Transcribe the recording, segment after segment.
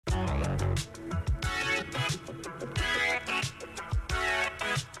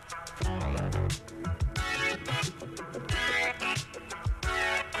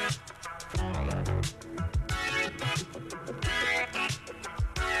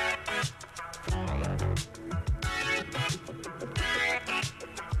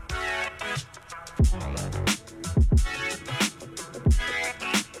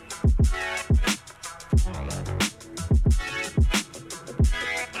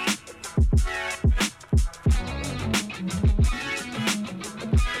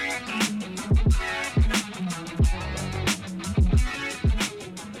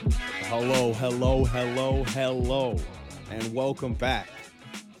Hello, and welcome back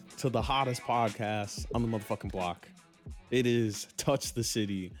to the hottest podcast on the motherfucking block. It is Touch the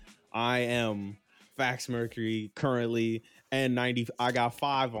City. I am Fax Mercury currently, and 90. I got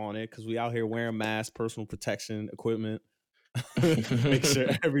 5 on it because we out here wearing masks, personal protection equipment, make sure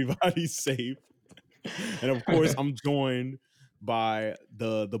everybody's safe. And of course, I'm joined by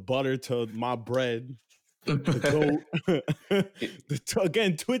the butter to my bread, the GOAT.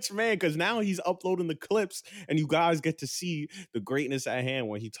 Again, Twitch man, because now he's uploading the clips and you guys get to see the greatness at hand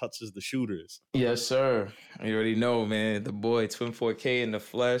when he touches the shooters. Yes, sir. You already know, man. The boy, Twin 4K in the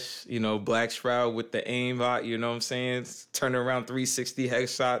flesh, Black Shroud with the aimbot, you know what I'm saying? Turning around 360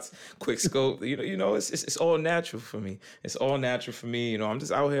 headshots, quick scope. It's all natural for me. It's all natural for me. I'm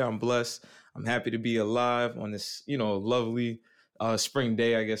just out here. I'm blessed. I'm happy to be alive on this, lovely spring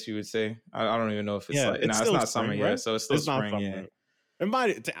day, I guess you would say. I don't even know if it's it's not spring, summer right? yet, so it's still spring, yeah.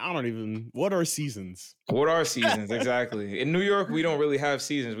 What are seasons? What are seasons? Exactly. In New York, we don't really have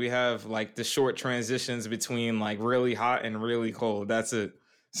seasons. We have like the short transitions between like really hot and really cold. That's it.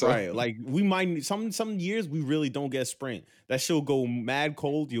 So, right. Like we might, some years we really don't get spring. That shit'll go mad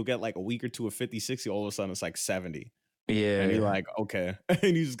cold. You'll get like a week or two of 50, 60. All of a sudden it's like 70. Yeah. And you're like, okay.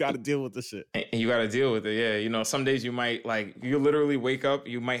 And you just got to deal with the shit. And you got to deal with it. Yeah. Some days you might you literally wake up,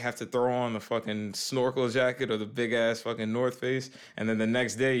 you might have to throw on the fucking snorkel jacket or the big ass fucking North Face. And then the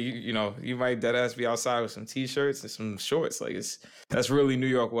next day, you might dead ass be outside with some t-shirts and some shorts. That's really New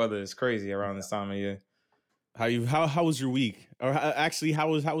York weather. It's crazy around this time of year. How was your week? Or actually, how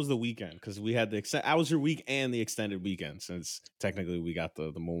was the weekend? Because we had how was your week and the extended weekend? Since technically we got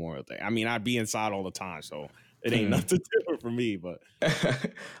the Memorial Day. I mean, I'd be inside all the time, so it ain't nothing different for me. But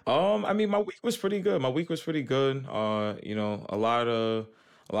my week was pretty good. A lot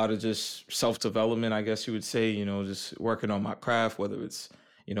of just self-development, I guess you would say. Just working on my craft, whether it's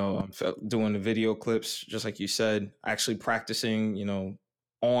I'm doing the video clips, just like you said, actually practicing.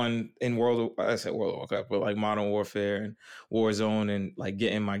 In World of Warcraft, but like Modern Warfare and Warzone, and like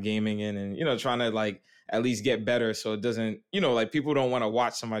getting my gaming in, and trying to like at least get better, so it doesn't like people don't want to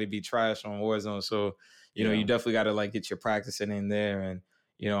watch somebody be trash on Warzone. So you definitely got to like get your practicing in there, and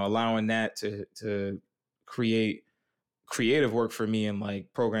allowing that to create creative work for me, and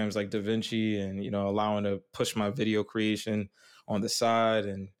like programs like DaVinci, and allowing to push my video creation on the side.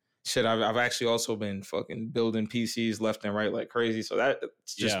 And shit, I've actually also been fucking building PCs left and right like crazy. So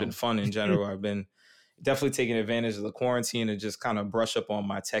that's just been fun in general. I've been definitely taking advantage of the quarantine to just kind of brush up on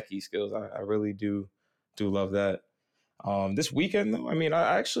my techie skills. I really do love that. This weekend, though,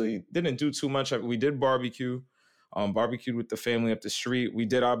 I actually didn't do too much. We did barbecue, barbecued with the family up the street. We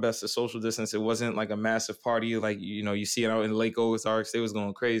did our best to social distance. It wasn't like a massive party like, you see it out in Lake Ozarks. They was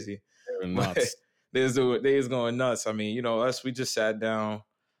going crazy. They were nuts. They was going nuts. Us, we just sat down.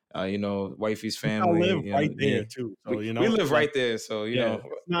 Wifey's family. I live right there too. So we live right there. So it's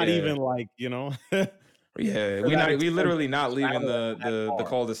not even like Yeah, we literally not leaving the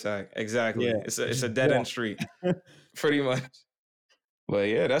cul-de-sac. Exactly. Yeah. It's a dead end street, pretty much. But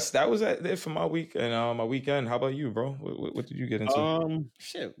yeah, that was it for my week and my weekend. How about you, bro? What did you get into?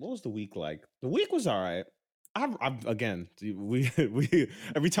 Shit. What was the week like? The week was all right. I've again, we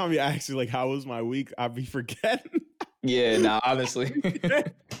every time you ask me like how was my week, I'd be forgetting. Yeah, nah, honestly.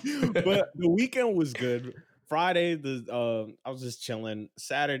 But the weekend was good. Friday, I was just chilling.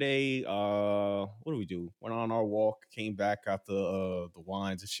 Saturday, what do we do? Went on our walk, came back, got the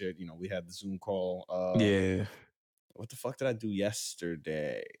wines and shit. We had the Zoom call. Yeah. What the fuck did I do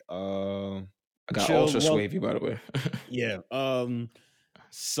yesterday? I got ultra wavy, by the way. Yeah.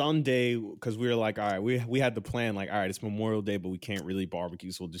 Sunday, because we were like, all right, we had the plan, like, all right, it's Memorial Day, but we can't really barbecue,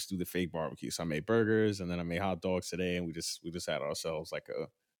 so we'll just do the fake barbecue. So I made burgers, and then I made hot dogs today, and we just had ourselves like a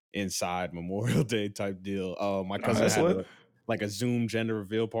inside Memorial Day type deal. My cousin had a Zoom gender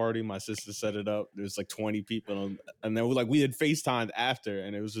reveal party. My sister set it up. There's like 20 people, and then we had FaceTimed after,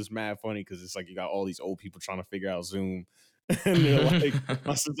 and it was just mad funny because it's like you got all these old people trying to figure out Zoom. And they're like,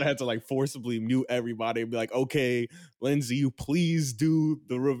 my sister had to like forcibly mute everybody and be like, okay, Lindsay, you please do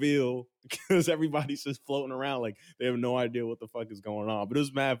the reveal, because everybody's just floating around like they have no idea what the fuck is going on. But it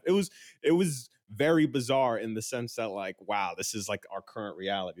was mad. It was very bizarre in the sense that like, wow, this is like our current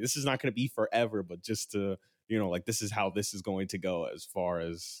reality. This is not going to be forever, but just to, like this is how this is going to go as far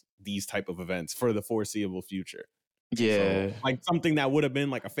as these type of events for the foreseeable future. Yeah. So, like something that would have been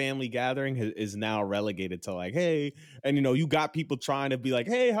like a family gathering is now relegated to like, hey, and you got people trying to be like,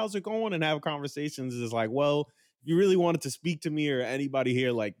 hey, how's it going? And have conversations. Is like, well, if you really wanted to speak to me or anybody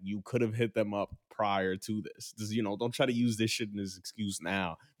here, like you could have hit them up prior to this. Just, don't try to use this shit as excuse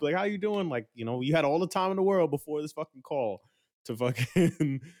now. But like, how you doing? Like, you had all the time in the world before this fucking call. to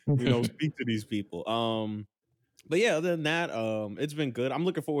fucking speak to these people. But yeah, other than that, it's been good. I'm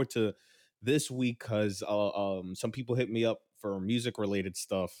looking forward to this week because some people hit me up for music related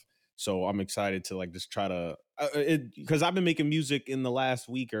stuff. So I'm excited to like just try to because I've been making music in the last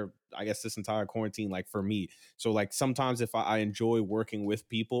week, or I guess this entire quarantine, like for me. So like sometimes if I enjoy working with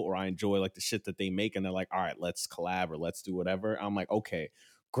people, or I enjoy like the shit that they make, and they're like, all right, let's collab or let's do whatever, I'm like, okay,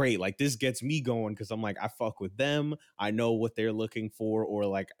 great. Like this gets me going because I'm like, I fuck with them. I know what they're looking for, or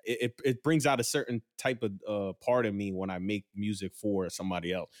like it brings out a certain type of part of me when I make music for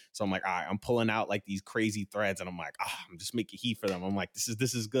somebody else. So I'm like, all right, I'm pulling out like these crazy threads, and I'm like, I'm just making heat for them. I'm like, this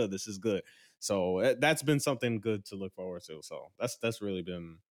is good. This is good. So that's been something good to look forward to. So that's really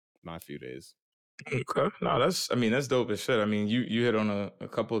been my few days. Okay. No, that's dope as shit. I mean, you hit on a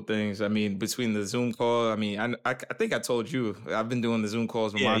couple of things. I mean, between the Zoom call, I mean, I think I told you, I've been doing the Zoom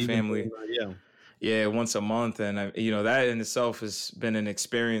calls with Yeah, my you've been family. doing that, yeah. Yeah, once a month. And that in itself has been an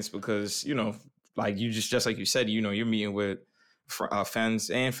experience because, like you just like you said, you're meeting with friends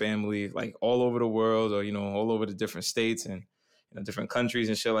and family, like all over the world, or, all over the different states and, different countries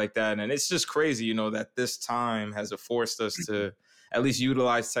and shit like that. And it's just crazy, that this time has forced us to at least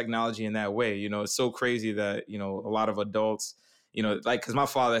utilize technology in that way. It's so crazy that, a lot of adults, like, because my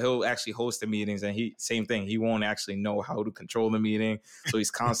father, he'll actually host the meetings, and same thing, he won't actually know how to control the meeting. So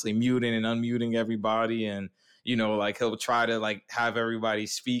he's constantly muting and unmuting everybody. And, like he'll try to like have everybody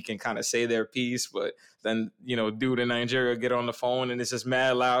speak and kind of say their piece. But then, dude in Nigeria get on the phone and it's just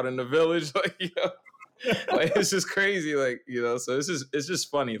mad loud in the village. Like, like it's just crazy. Like, so it's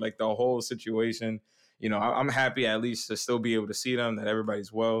just funny. Like the whole situation, I'm happy at least to still be able to see them, that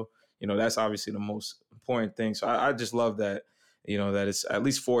everybody's well. That's obviously the most important thing. So I just love that, that it's at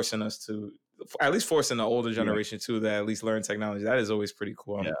least forcing the older generation too, that at least learn technology. That is always pretty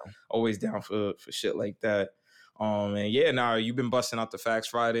cool. I'm always down for shit like that. And yeah, now you've been busting out the Facts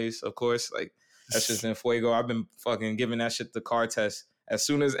Fridays, of course. Like that's just in fuego. I've been fucking giving that shit the car test. As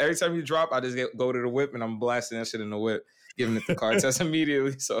soon as every time you drop, I just go to the whip and I'm blasting that shit in the whip, giving it the car test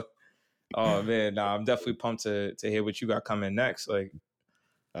immediately. So, oh man, I'm definitely pumped to hear what you got coming next. Like,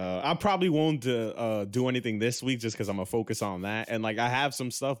 I probably won't do anything this week just because I'm gonna focus on that. And like I have some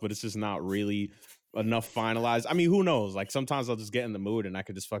stuff, but it's just not really enough finalized. I mean, who knows? Like sometimes I'll just get in the mood and I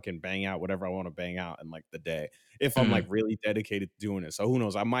could just fucking bang out whatever I want to bang out in like the day if I'm like really dedicated to doing it. So who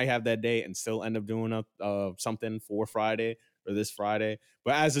knows? I might have that day and still end up doing something for Friday or this Friday.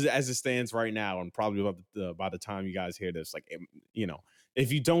 But as it stands right now, and probably by the time you guys hear this, like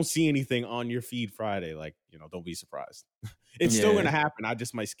if you don't see anything on your feed Friday, like don't be surprised. It's still gonna happen. I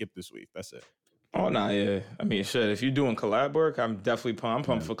just might skip this week. That's it. Oh no, yeah. I mean, shit. If you're doing collab work, I'm definitely pumped.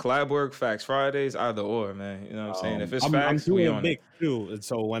 I'm pumped for collab work, Facts Fridays, either or, man. You know what I'm saying? If it's facts, I'm we doing a on mix it. too. And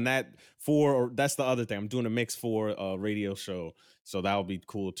so when that's the other thing. I'm doing a mix for a radio show, so that'll be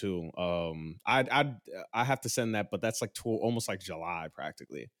cool too. I have to send that, but that's like almost like July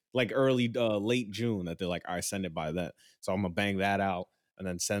practically, like early late June. That they're like, all right, send it by then. So I'm gonna bang that out and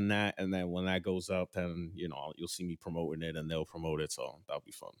then send that, and then when that goes up, then you'll see me promoting it, and they'll promote it. So that'll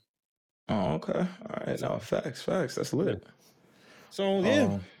be fun. Oh, okay. All right. No, facts. That's lit. So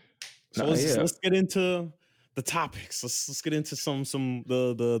yeah. So yeah. let's get into the topics. Let's get into some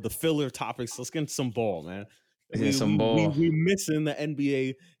the filler topics. Let's get into some ball, man. We missing the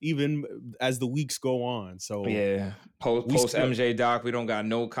NBA even as the weeks go on. So yeah, post MJ doc, we don't got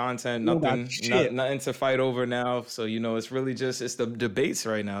no content, nothing to fight over now. So it's really it's the debates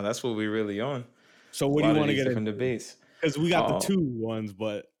right now. That's what we really on. So what do you want to get different debates? Because we got the two ones,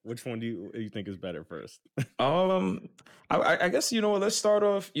 but which one do you think is better first? I guess let's start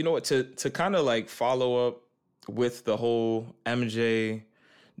off. To kind of like follow up with the whole MJ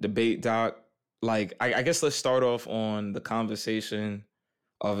debate doc. Like I guess let's start off on the conversation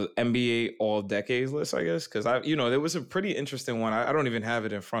of NBA all decades list. I guess because there was a pretty interesting one. I don't even have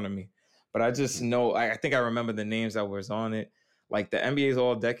it in front of me, but I just know I think I remember the names that was on it. Like the NBA's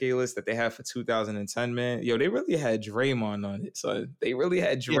all decade list that they had for 2010, man. Yo, they really had Draymond on it. So they really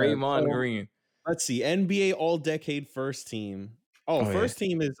had Draymond Green. Let's see. NBA all decade first team. First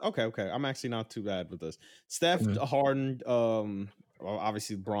team is okay. I'm actually not too bad with this. Steph, Harden,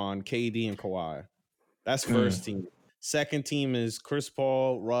 obviously Bron, KD, and Kawhi. That's first team. Second team is Chris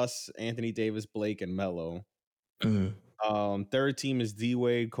Paul, Russ, Anthony Davis, Blake, and Melo. Third team is D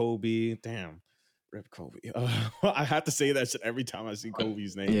Wade, Kobe. Damn. Rip Kobe. I have to say that shit every time I see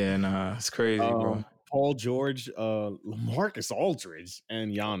Kobe's name. Yeah, nah, it's crazy, bro. Paul George, LaMarcus Aldridge,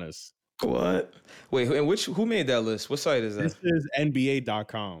 and Giannis. What? Wait, and who made that list? What site is that? This is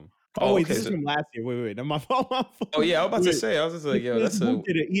NBA.com. Oh Oh, wait, okay. this is So, from last year. Wait. No, my fault. My oh fault. yeah, I was about to Wait, say. I was just like, yo, that's who a.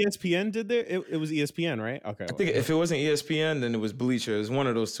 did it? ESPN did there. It was ESPN, right? Okay. I think if it wasn't ESPN, then it was Bleacher. It was one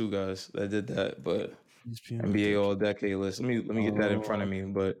of those two guys that did that. But ESPN or NBA Bleacher. All Decade list. Let me get that in front Oh, of me.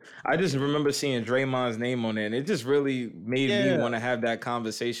 But I just remember seeing Draymond's name on it, and it just really made me yeah. want to have that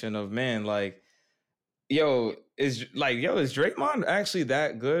conversation of, man, like, is Draymond actually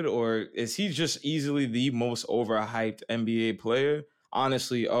that good, or is he just easily the most overhyped NBA player,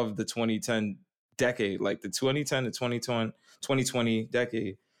 honestly, of the 2010 decade, like the 2010 to 2020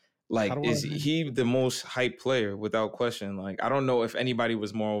 decade? How Like, do is I? he the most hyped player without question? Like, I don't know if anybody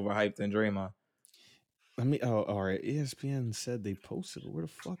was more overhyped than Draymond. Let me. Oh, all right. ESPN said they posted it. Where the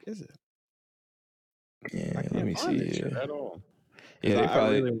fuck is it? I Yeah, let can't me find see this shit here. at all. Because Yeah, I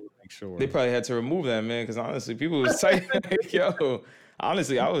really want to make they sure. probably had to remove that, man, because honestly, people was saying, like, yo,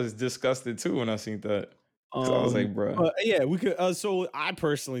 honestly, I was disgusted too when I seen that. Because I was like, bruh. But yeah, we could. So I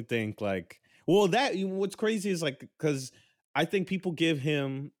personally think like, well, that what's crazy is like because I think people give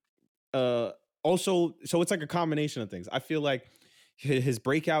him uh also so it's like a combination of things. I feel like his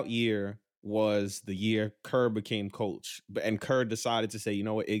breakout year was the year Kerr became coach, and Kerr decided to say, you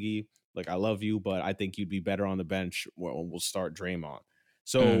know what, Iggy, like I love you, but I think you'd be better on the bench. We'll start Draymond. Mm,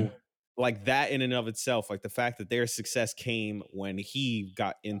 So like that in and of itself, like the fact that their success came when he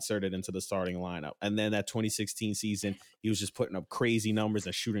got inserted into the starting lineup, and then that 2016 season, he was just putting up crazy numbers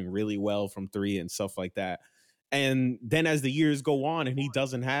and shooting really well from three and stuff like that. And then as the years go on and he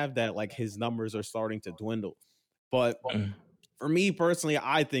doesn't have that, like his numbers are starting to dwindle. But mm, for me personally,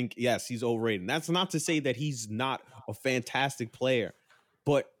 I think yes, he's overrated. And that's not to say that he's not a fantastic player,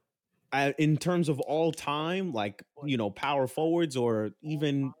 but in terms of all time, like power forwards or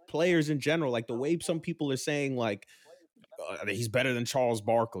even players in general, like the way some people are saying, like he's better than Charles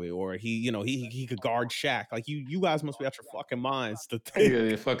Barkley, or he could guard Shaq. Like you guys must be out your fucking minds to you think got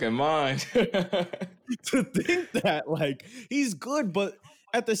your fucking mind. to think that like he's good, but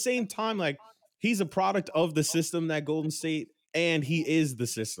at the same time, like he's a product of the system that Golden State, and he is the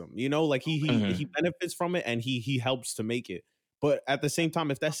system. Like he Hmm. benefits from it, and he helps to make it. But at the same time,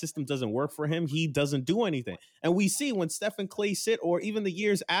 if that system doesn't work for him, he doesn't do anything. And we see when Steph and Clay sit, or even the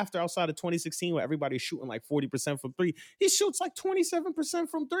years after, outside of 2016, where everybody's shooting like 40% from three, he shoots like 27%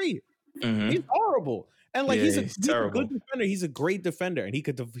 from three. Hmm. He's horrible. And like Yeah, he's a he's he's a good terrible. defender. He's a great defender, and he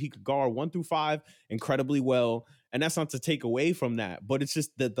could guard 1 through 5 incredibly well. And that's not to take away from that, but it's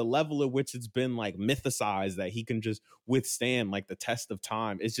just the level at which it's been like mythicized that he can just withstand like the test of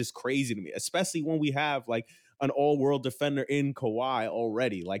time. It's just crazy to me, especially when we have like an all-world defender in Kawhi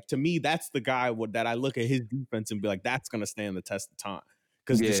already. Like to me, that's the guy that I look at his defense and be like, that's gonna stand the test of time.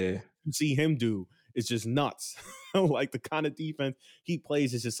 Because the Yeah. you see him do is just nuts. Like the kind of defense he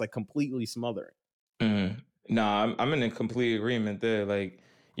plays is just like completely smothering. Mm. Nah, I'm in a complete agreement there. Like,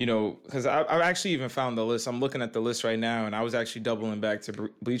 because I've actually even found the list. I'm looking at the list right now, and I was actually doubling back to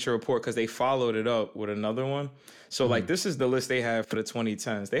Bleacher Report because they followed it up with another one. So, like, Mhm. this is the list they have for the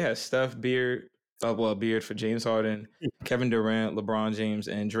 2010s. They had Steph Beard, Beard for James Harden, Kevin Durant, LeBron James,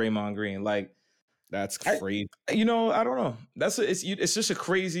 and Draymond Green. Like, That's I, crazy. I don't know. It's just a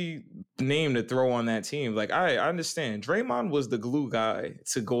crazy name to throw on that team. Like I understand Draymond was the glue guy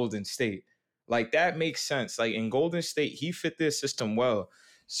to Golden State. Like that makes sense. Like in Golden State, he fit their system well.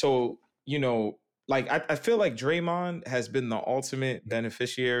 So like I feel like Draymond has been the ultimate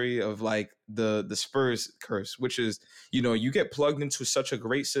beneficiary of like the Spurs curse, which is you get plugged into such a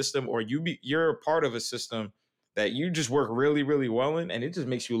great system, or you're a part of a system that you just work really, really well in, and it just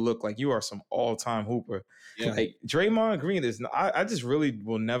makes you look like you are some all-time hooper. Yeah. Like Draymond Green is, I just really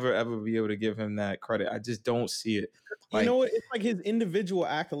will never ever be able to give him that credit. I just don't see it. You know Like, what? It's like his individual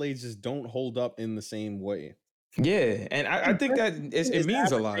accolades just don't hold up in the same way. yeah, and I think that it Is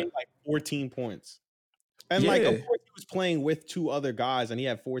means a lot. averaging like 14 points. And like, of Yeah, course, he was playing with two other guys and he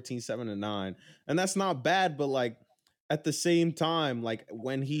had 14, 7, and 9. And that's not bad, but like at the same time, like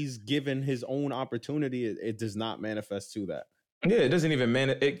when he's given his own opportunity, it does not manifest to that. yeah, it doesn't even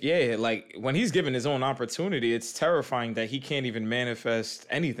yeah, like when he's given his own opportunity, it's terrifying that he can't even manifest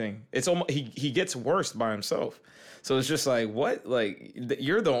anything. It's almost he gets worse by himself. So it's just like what? Like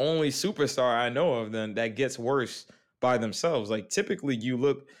you're the only superstar I know of then that gets worse by themselves. Like typically you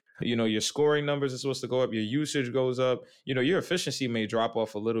look, your scoring numbers are supposed to go up, your usage goes up, your efficiency may drop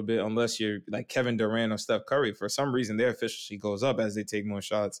off a little bit unless you're like Kevin Durant or Steph Curry. For some reason, their efficiency goes up as they take more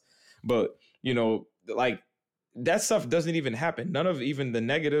shots. But like that stuff doesn't even happen. None of even the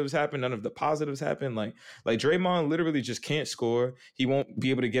negatives happen. None of the positives happen. Like Draymond literally just can't score. He won't be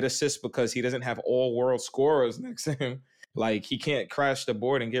able to get assists because he doesn't have all world scorers next to him. Like he can't crash the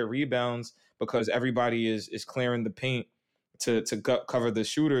board and get rebounds because everybody is clearing the paint to cover the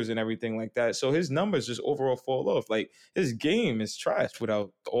shooters and everything like that. So his numbers just overall fall off. Like his game is trash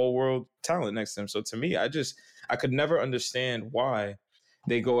without all world talent next to him. So to me, I could never understand why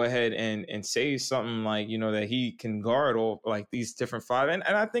they go ahead and say something like, that he can guard all like these different five. And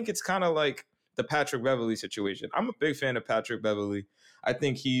I think it's kind of like the Patrick Beverley situation. I'm a big fan of Patrick Beverley. I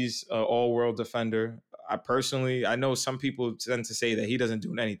think he's an all-world defender. I know some people tend to say that he doesn't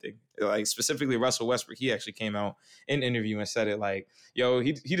do anything. Like specifically Russell Westbrook, he actually came out in an interview and said it like, yo,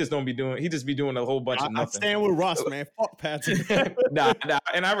 he just don't be doing, he just be doing a whole bunch of nothing. I stand with Russ, man. Fuck Patrick. nah,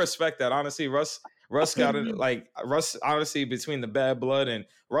 and I respect that. Honestly, Russ got it. Like Russ, honestly, between the bad blood and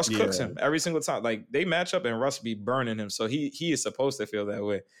Russ cooks him every single time. Like they match up and Russ be burning him. So he is supposed to feel that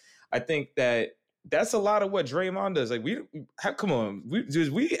way. I think that's a lot of what Draymond does. Like come on,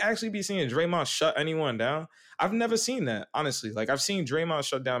 we actually be seeing Draymond shut anyone down? I've never seen that, honestly. Like I've seen Draymond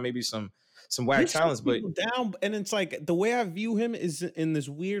shut down maybe some whack talents, but down. And it's like the way I view him is in this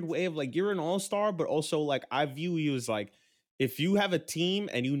weird way of like you're an all-star, but also like I view you as like if you have a team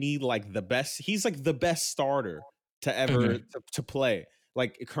and you need like the best, he's like the best starter to ever to play.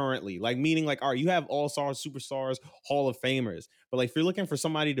 Like currently, like meaning like, all right, you have all-stars, superstars, Hall of Famers. But like if you're looking for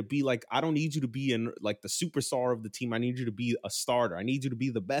somebody to be like, I don't need you to be in like the superstar of the team. I need you to be a starter. I need you to be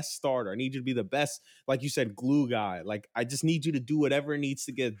the best starter. I need you to be the best, like you said, glue guy. Like I just need you to do whatever needs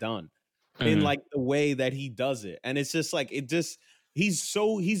to get done in like the way that he does it. And it's just like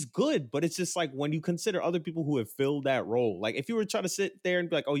he's good, but it's just like when you consider other people who have filled that role, like if you were trying to sit there and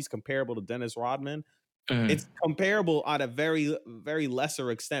be like, oh, he's comparable to Dennis Rodman. It's comparable at a very, very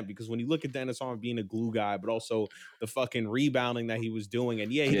lesser extent because when you look at Dennis Rodman being a glue guy, but also the fucking rebounding that he was doing, and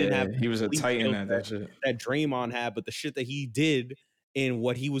he was a titan at that shit that Draymond had, but the shit that he did and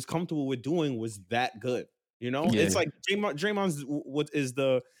what he was comfortable with doing was that good. It's like Draymond's what is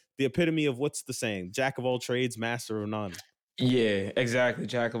the epitome of what's the saying? Jack of all trades, master of none. Yeah, exactly.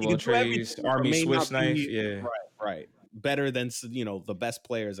 Jack of all trades, army Swiss knife. Yeah, right. Better than the best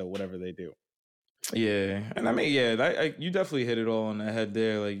players at whatever they do. Yeah, and I mean, yeah, you definitely hit it all on the head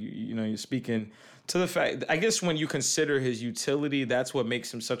there. Like, you're speaking to the fact, I guess when you consider his utility, that's what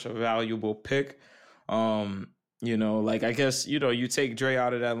makes him such a valuable pick. Like, I guess, you take Dre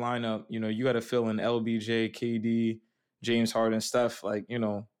out of that lineup, you got to fill in LBJ, KD, James Harden, Steph, like,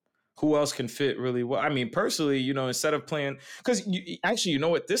 who else can fit really well? I mean, personally, instead of playing, because actually, you know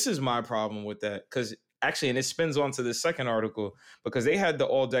what? This is my problem with that, because actually, and it spins onto the second article because they had the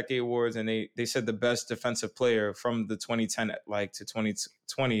All-Decade Awards and they said the best defensive player from the 2010 to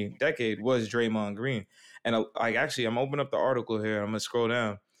 2020 decade was Draymond Green. And I'm opening up the article here. I'm gonna scroll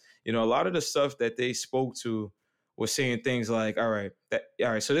down. A lot of the stuff that they spoke to was saying things like, all right.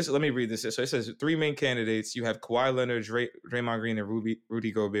 So let me read this. So it says 3 main candidates. You have Kawhi Leonard, Draymond Green, and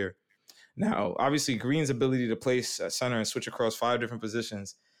Rudy Gobert. Now, obviously, Green's ability to place at center and switch across 5 different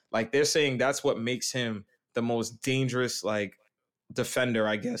positions. Like they're saying that's what makes him the most dangerous, like defender,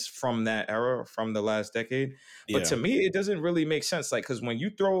 I guess, from that era, from the last decade. But to me, it doesn't really make sense. Like, because when you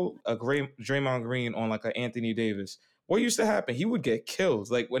throw a Draymond Green on like an Anthony Davis, what used to happen? He would get killed.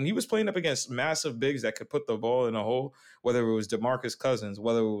 Like when he was playing up against massive bigs that could put the ball in a hole, whether it was DeMarcus Cousins,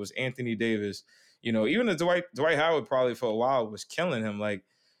 whether it was Anthony Davis, even the Dwight Howard probably for a while was killing him. Like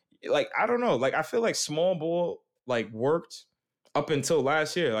I don't know. Like I feel like small ball like worked up until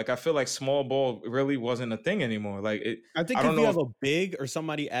last year. Like I feel like small ball really wasn't a thing anymore. Like I think if you have a big or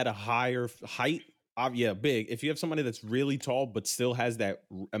somebody at a higher height, big. If you have somebody that's really tall but still has that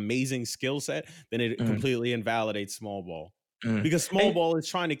amazing skill set, then it completely invalidates small ball. Because small ball is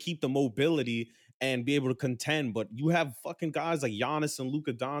trying to keep the mobility and be able to contend, but you have fucking guys like Giannis and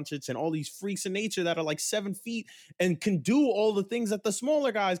Luka Doncic and all these freaks in nature that are like 7 feet and can do all the things that the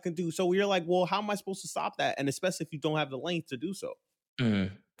smaller guys can do. So you're like, well, how am I supposed to stop that? And especially if you don't have the length to do so. And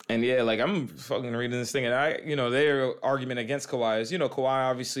yeah, like I'm fucking reading this thing, and their argument against Kawhi is, Kawhi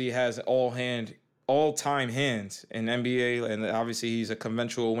obviously has all-time hands in NBA, and obviously he's a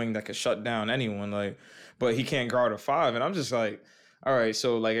conventional wing that could shut down anyone, like, but he can't guard a 5. And I'm just like, all right,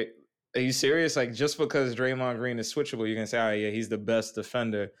 so like, are you serious? Like, just because Draymond Green is switchable, you're gonna say, oh yeah, he's the best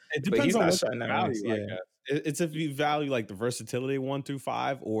defender. It depends on what you value. It's if you value like the versatility 1 through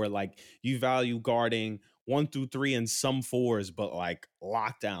 5, or like you value guarding 1 through 3 and some 4s, but like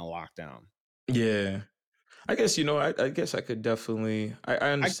lockdown. Yeah. I guess, I guess I could definitely, I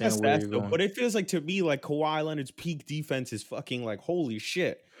understand where you're going. But it feels like to me, like Kawhi Leonard's peak defense is fucking like, holy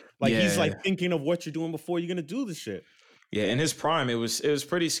shit. Like he's like thinking of what you're doing before you're going to do the shit. Yeah, in his prime, it was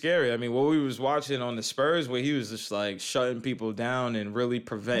pretty scary. I mean, what we was watching on the Spurs, where he was just like shutting people down and really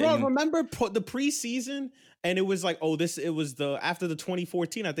Bro, preventing. remember the preseason? And it was like, oh, it was after the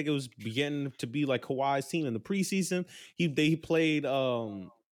 2014. I think it was beginning to be like Kawhi's team in the preseason. They played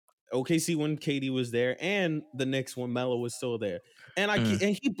OKC when KD was there, and the Knicks when Melo was still there. And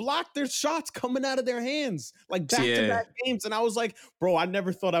and he blocked their shots coming out of their hands, like back-to-back games. And I was like, bro, I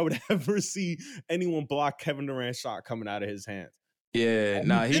never thought I would ever see anyone block Kevin Durant's shot coming out of his hands. Yeah,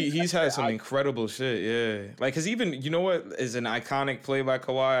 nah, he's had some incredible shit. Yeah, like, cause even, you know what is an iconic play by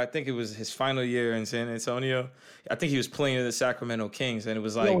Kawhi? I think it was his final year in San Antonio. I think he was playing in the Sacramento Kings, and it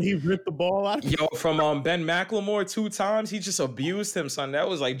was like, he ripped the ball out. From Ben McLemore 2 times. He just abused him, son. That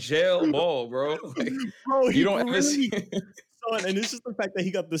was like jail ball, bro. Like, bro, you don't ever see. Son, and it's just the fact that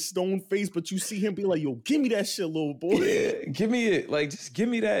he got the stone face, but you see him be like, "Yo, give me that shit, little boy. Yeah, give me it. Like, just give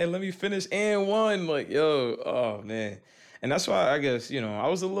me that and let me finish and one." Like, yo, oh man. And that's why I guess, I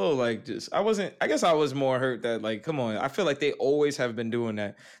was a little like I guess I was more hurt that, like, come on. I feel like they always have been doing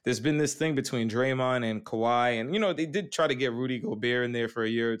that. There's been this thing between Draymond and Kawhi, and, they did try to get Rudy Gobert in there for a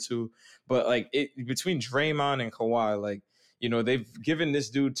year or two. But like between Draymond and Kawhi, like, they've given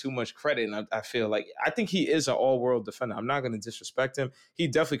this dude too much credit. And I feel like, I think he is an all-world defender. I'm not going to disrespect him. He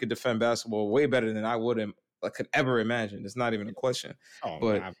definitely could defend basketball way better than I could ever imagine. It's not even a question.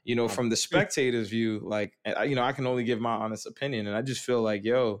 But, from the spectator's view, like, I can only give my honest opinion. And I just feel like,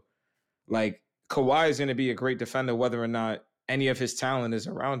 like, Kawhi is going to be a great defender whether or not any of his talent is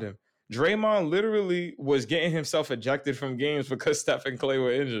around him. Draymond literally was getting himself ejected from games because Steph and Clay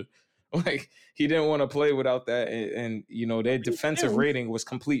were injured. Like, he didn't want to play without that, and their defensive rating was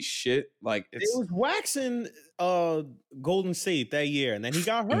complete shit. Like, it was waxing Golden State that year, and then he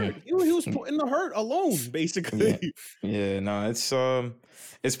got hurt. He was putting the hurt alone, basically. Yeah, no,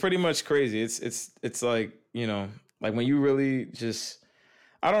 it's pretty much crazy. It's like, like when you really just,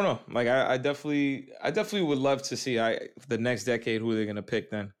 I don't know. Like, I definitely would love to see the next decade who they're gonna pick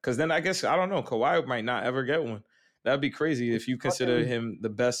then, because then I guess, I don't know, Kawhi might not ever get one. That'd be crazy if you consider him the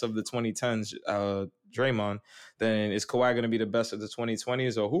best of the 2010s, Draymond. Then is Kawhi going to be the best of the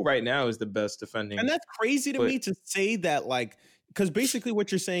 2020s, or who right now is the best defending? And that's crazy to me to say that, like, because basically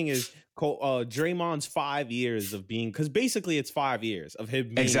what you're saying is Draymond's 5 years of being, because basically it's 5 years of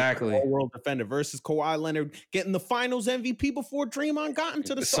him being an all-world defender versus Kawhi Leonard getting the Finals MVP before Draymond got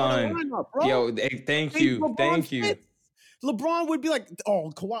into the starting lineup, bro. Yo, thank you. LeBron would be like, "Oh,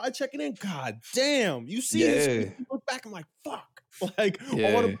 Kawhi checking in. God damn!" You see this? You look back, I'm like, "Fuck!" Like,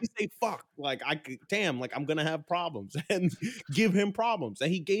 I want to say, "Fuck!" Like, like, I'm gonna have problems, and give him problems.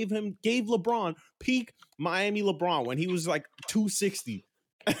 And he gave LeBron peak Miami LeBron when he was like 260,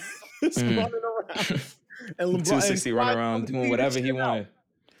 running around, and LeBron 260 running around doing whatever he wanted.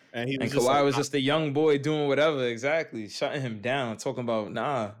 And Kawhi was just a young boy doing whatever, exactly, shutting him down, talking about,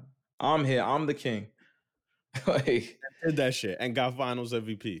 "Nah, I'm here, I'm the king." Like, did that shit and got Finals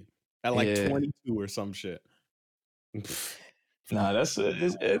MVP at like 22 or some shit. Nah,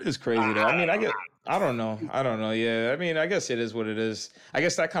 it is crazy though. I mean, I don't know. Yeah, I mean, I guess it is what it is. I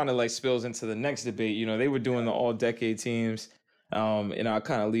guess that kind of like spills into the next debate. They were doing the all-decade teams. I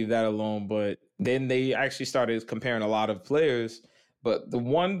kind of leave that alone. But then they actually started comparing a lot of players. But the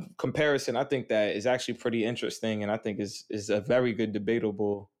one comparison I think that is actually pretty interesting, and I think is a very good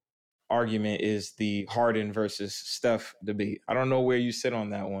debatable argument, is the Harden versus Steph debate. I don't know where you sit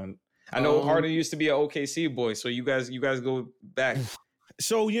on that one. I know Harden used to be an OKC boy, so you guys go back.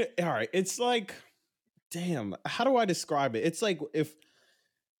 So yeah, all right. It's like, damn, how do I describe it? It's like,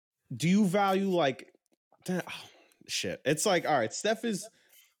 do you value like, shit? It's like, all right, Steph is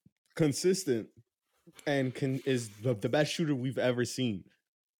consistent and is the best shooter we've ever seen,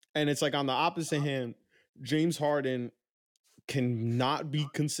 and it's like on the opposite hand, James Harden can not be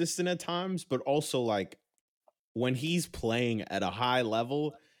consistent at times, but also like when he's playing at a high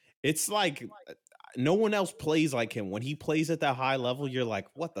level, it's like no one else plays like him. When he plays at that high level, you're like,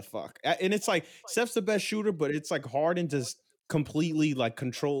 what the fuck? And it's like Steph's the best shooter, but it's like Harden just completely like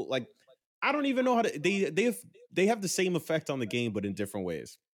control. Like, I don't even know how to. They have the same effect on the game, but in different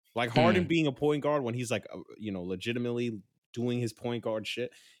ways. Like Harden being a point guard when he's like, legitimately doing his point guard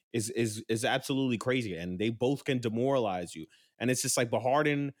shit is absolutely crazy, and they both can demoralize you. And it's just like, but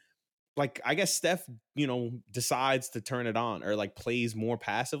Harden, like, I guess Steph, decides to turn it on or like plays more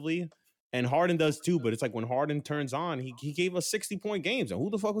passively, and Harden does too. But it's like when Harden turns on, he gave us 60-point games, and who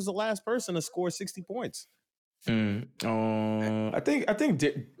the fuck was the last person to score 60 points? I think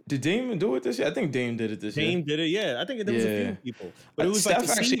did Dame do it this year? I think Dame did it this year. Dame did it, yeah. I think there was a few people, but it was Steph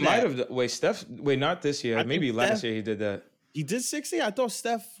like actually might have. Steph, not this year. Maybe last year he did that. He did 60. I thought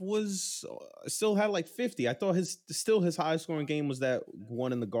Steph was still had like 50. I thought his highest scoring game was that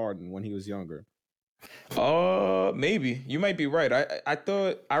one in the Garden when he was younger. Maybe you might be right. I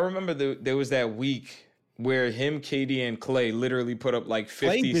thought I remember there was that week where him, KD, and Clay literally put up like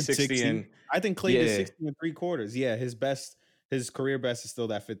 50, 60, and I think Clay did 60 and 3/4. Yeah, his career best is still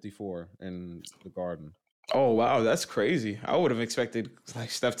that 54 in the Garden. Oh wow, that's crazy. I would have expected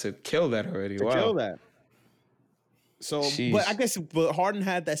like Steph to kill that already. Kill that. So, Jeez. But I guess Harden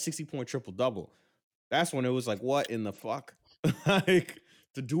had that 60-point triple double. That's when it was like, what in the fuck? Like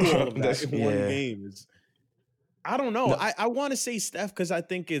to do all of that in one game is. I don't know. No. I want to say Steph because I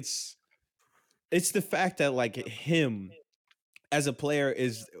think it's the fact that like him as a player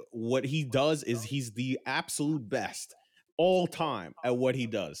is what he does is he's the absolute best all time at what he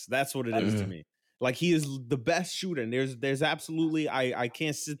does. That's what it is to me. Like he is the best shooter. And there's absolutely I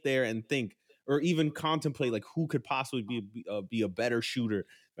can't sit there and think or even contemplate like who could possibly be a better shooter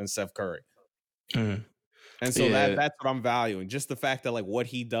than Steph Curry. And so that's what I'm valuing. Just the fact that like what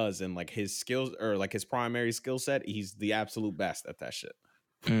he does and like his skills or like his primary skill set, he's the absolute best at that shit.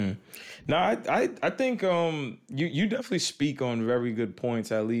 No, I think you definitely speak on very good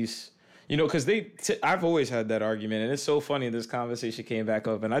points, at least, you know, because I've always had that argument, and it's so funny this conversation came back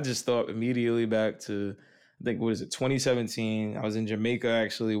up, and I just thought immediately back to I think 2017. I was in Jamaica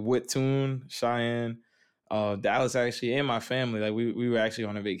actually with Toon, Cheyenne, Dallas actually, and my family. Like we were actually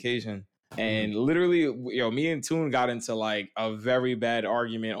on a vacation. And literally, me and Toon got into like a very bad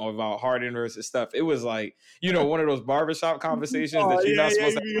argument about Harden versus Steph. It was like, one of those barbershop conversations that you're not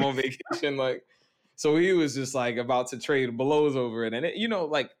supposed to have on vacation. Like, so he was just like about to trade blows over it. And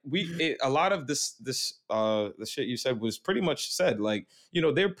it, a lot of this the shit you said was pretty much said. Like,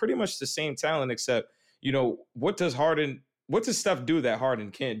 they're pretty much the same talent, except, what does Steph do that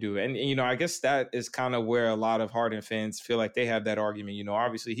Harden can't do? And, I guess that is kind of where a lot of Harden fans feel like they have that argument.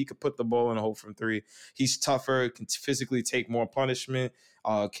 Obviously he could put the ball in a hole from three. He's tougher, can physically take more punishment,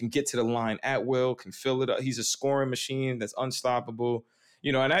 can get to the line at will, can fill it up. He's a scoring machine that's unstoppable.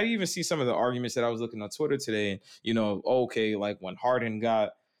 And I even see some of the arguments that I was looking on Twitter today. Okay, like when Harden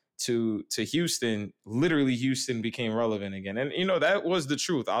got to Houston, literally Houston became relevant again. And, that was the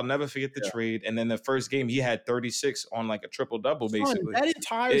truth. I'll never forget the trade. And then the first game, he had 36 on like a triple-double, basically. That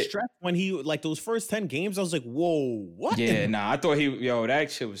entire stretch when he, like those first 10 games, I was like, whoa, what? Yeah, I thought that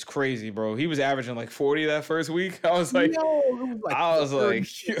shit was crazy, bro. He was averaging like 40 that first week. I was like, I was like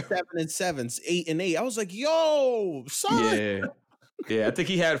 7-7, 8-8. I was like, yo, son. Yeah, I think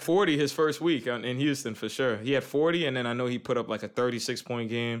he had 40 his first week in Houston for sure. He had 40, and then I know he put up like a 36-point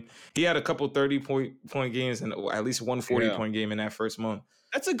game. He had a couple 30-point games and at least one 40-point game in that first month.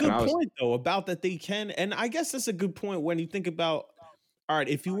 That's a good point, though, about that they can. And I guess that's a good point when you think about, all right,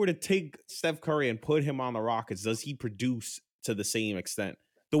 if you were to take Steph Curry and put him on the Rockets, does he produce to the same extent?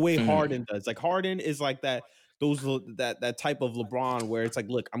 The way Harden does. Like, Harden is like that type of LeBron where it's like,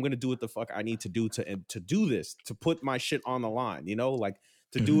 look, I'm gonna do what the fuck I need to do to do this, to put my shit on the line, like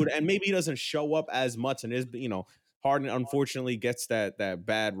to do it. And maybe he doesn't show up as much, and Harden unfortunately gets that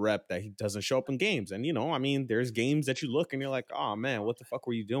bad rep that he doesn't show up in games. And there's games that you look and you're like, oh man, what the fuck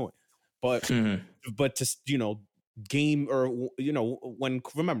were you doing? But but to game or when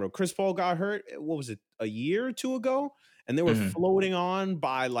remember Chris Paul got hurt, what was it, a year or two ago? And they were floating on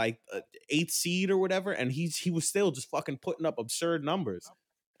by like 8th seed or whatever. And he was still just fucking putting up absurd numbers.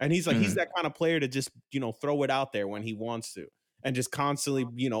 And he's like, he's that kind of player to just, throw it out there when he wants to and just constantly,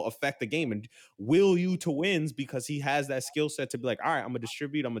 affect the game and will you to wins because he has that skill set to be like, all right, I'm going to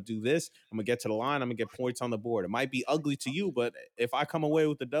distribute. I'm going to do this. I'm going to get to the line. I'm going to get points on the board. It might be ugly to you, but if I come away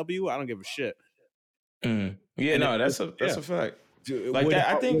with the W, I don't give a shit. Yeah, no, that's a fact. Like that,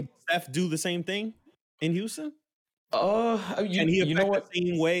 I think would Steph do the same thing in Houston. Can he affect the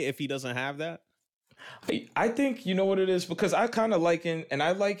same way if he doesn't have that? I think what it is, because I kind of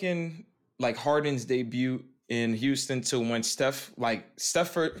liken like Harden's debut in Houston to when Steph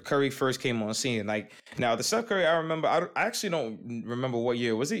Curry first came on scene. Like now the Steph Curry I remember, I actually don't remember what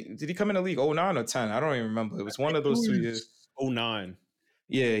year was he. Did he come in the league 09 or 10? I don't even remember. It was one of those 2 years. 09.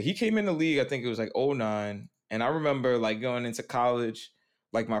 Yeah, he came in the league. I think it was like 09, and I remember like going into college.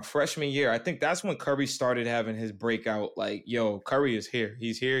 Like my freshman year, I think that's when Curry started having his breakout. Like, yo, Curry is here.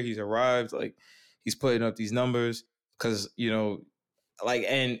 He's here. He's arrived. Like, he's putting up these numbers because,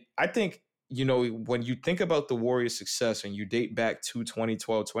 and I think, when you think about the Warriors' success and you date back to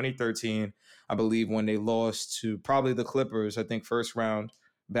 2012, 2013, I believe when they lost to probably the Clippers, I think first round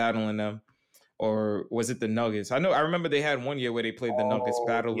battling them. Or was it the Nuggets? I remember they had one year where they played the Nuggets,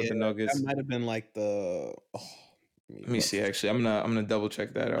 battled with the Nuggets. That might have been like Let me see. Actually, I'm gonna double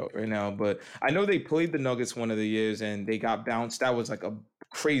check that out right now. But I know they played the Nuggets one of the years and they got bounced. That was like a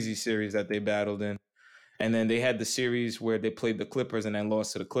crazy series that they battled in. And then they had the series where they played the Clippers and then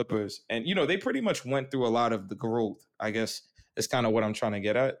lost to the Clippers. And they pretty much went through a lot of the growth. I guess is kind of what I'm trying to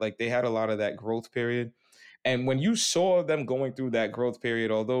get at. Like they had a lot of that growth period. And when you saw them going through that growth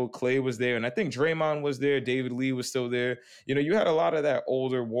period, although Clay was there and I think Draymond was there, David Lee was still there, you had a lot of that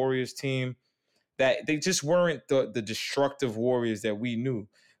older Warriors team that they just weren't the destructive Warriors that we knew.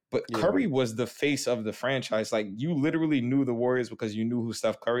 But Yeah. Curry was the face of the franchise. Like you literally knew the Warriors because you knew who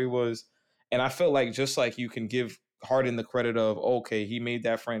Steph Curry was. And I feel like just like you can give Harden the credit of, okay, he made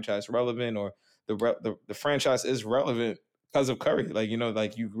that franchise relevant, or the franchise is relevant because of Curry. Like,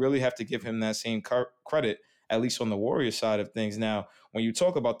 like you really have to give him that same credit, at least on the Warriors side of things. Now, when you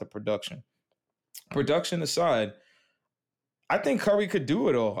talk about the production aside, I think Curry could do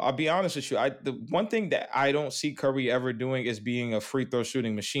it all. I'll be honest with you. The one thing that I don't see Curry ever doing is being a free throw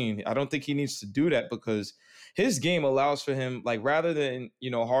shooting machine. I don't think he needs to do that because his game allows for him, like rather than,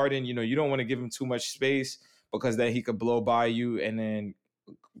 Harden, you don't want to give him too much space because then he could blow by you and then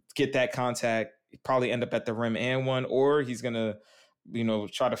get that contact, probably end up at the rim and one, or he's going to,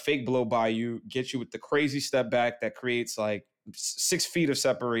 try to fake blow by you, get you with the crazy step back that creates like 6 feet of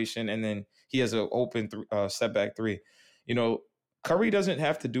separation. And then he has an open step back three. Curry doesn't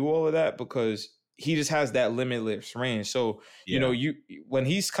have to do all of that because he just has that limitless range. So, you when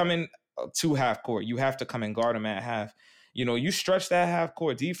he's coming to half court, you have to come and guard him at half. You stretch that half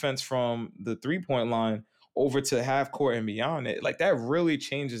court defense from the 3-point line over to half court and beyond it. Like that really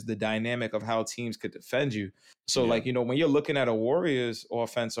changes the dynamic of how teams could defend you. So like, when you're looking at a Warriors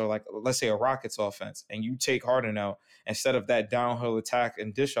offense or like, let's say a Rockets offense and you take Harden out instead of that downhill attack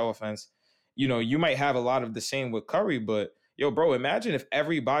and dish offense, you might have a lot of the same with Curry, but bro, imagine if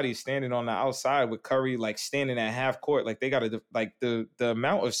everybody's standing on the outside with Curry, like standing at half court, like they got to, like the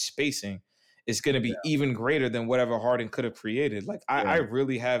amount of spacing is going to be even greater than whatever Harden could have created. Like I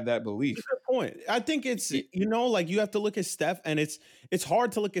really have that belief. That's a good point. I think it's, like you have to look at Steph, and it's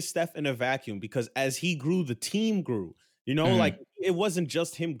hard to look at Steph in a vacuum because as he grew, the team grew. Like it wasn't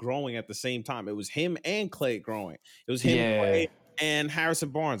just him growing at the same time. It was him and Clay growing. It was him, Clay, and Harrison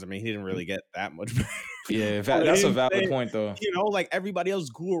Barnes. I mean, he didn't really get that much better. Yeah, that's a valid point, though. Like everybody else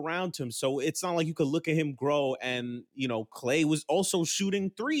grew around him. So it's not like you could look at him grow and, Clay was also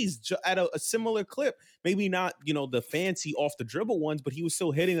shooting threes at a similar clip. Maybe not, the fancy off the dribble ones, but he was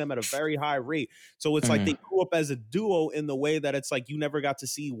still hitting them at a very high rate. So it's like they grew up as a duo in the way that it's like you never got to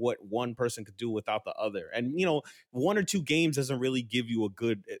see what one person could do without the other. And, 1 or 2 games doesn't really give you a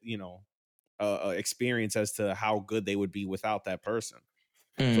good, experience as to how good they would be without that person.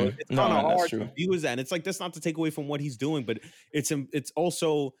 So it's kind of hard to view as that. And it's like, that's not to take away from what he's doing, but it's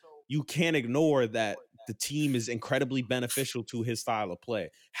also, you can't ignore that the team is incredibly beneficial to his style of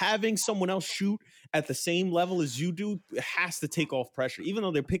play. Having someone else shoot at the same level as you do has to take off pressure, even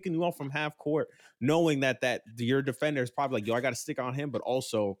though they're picking you off from half court, knowing that your defender is probably like, I got to stick on him, but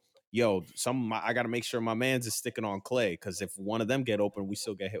also, I got to make sure my man's is sticking on Clay, because if one of them get open, we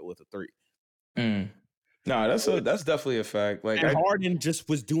still get hit with a 3. No, that's definitely a fact. Like, and Harden just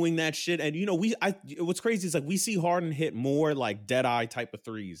was doing that shit, and what's crazy is like we see Harden hit more like dead eye type of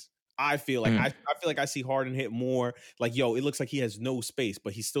threes. I feel like I feel like I see Harden hit more like, it looks like he has no space,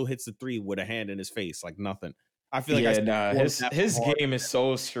 but he still hits the 3 with a hand in his face, like nothing. I feel like his game is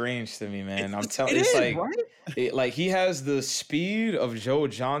so strange to me, man. I'm telling you, right? Like he has the speed of Joe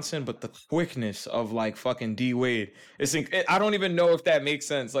Johnson, but the quickness of like fucking D Wade. I don't even know if that makes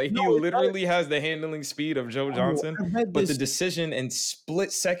sense. Like he literally has the handling speed of Joe Johnson, but the decision and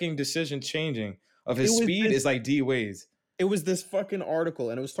split-second decision changing of his speed is like D Wade's. It was this fucking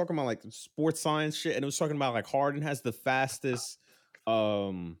article, and it was talking about like sports science shit, and it was talking about like Harden has the fastest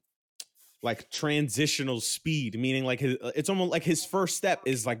like transitional speed, meaning like it's almost like his first step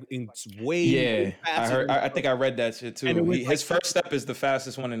is like way faster. I think I read that shit too. His first step is the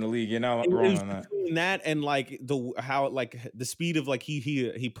fastest one in the league. You're not wrong on that. Between that and like the speed of like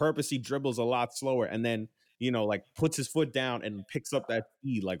he purposely dribbles a lot slower, and then like puts his foot down and picks up that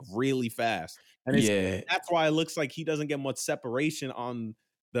speed like really fast. And that's why it looks like he doesn't get much separation on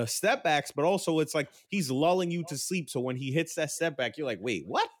the step backs, but also it's like he's lulling you to sleep. So when he hits that step back, you're like, wait,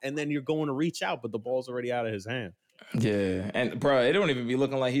 what? And then you're going to reach out, but the ball's already out of his hand. Yeah. And bro, it don't even be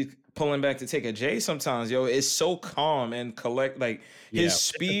looking like he's pulling back to take a J sometimes, yo. It's so calm and collect. Like his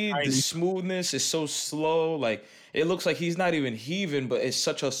speed, the smoothness is so slow. Like it looks like he's not even heaving, but it's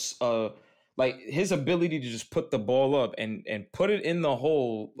such a like his ability to just put the ball up and put it in the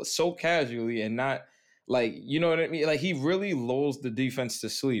hole so casually and not Like, you know what I mean? Like, he really lulls the defense to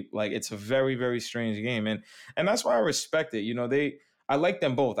sleep. Like, it's a very, very strange game, and that's why I respect it. You know, I like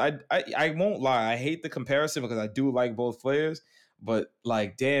them both. I won't lie. I hate the comparison because I do like both players. But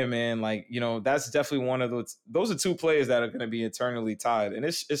like, damn, man, like, you know, that's definitely one of those are two players that are going to be eternally tied, and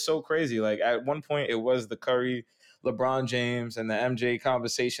it's so crazy. Like, at one point, it was the Curry, LeBron James, and the MJ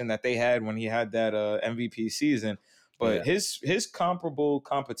conversation that they had when he had that MVP season. But Yeah. his comparable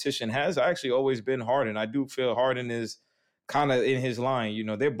competition has actually always been Harden. I do feel Harden is kind of in his line. You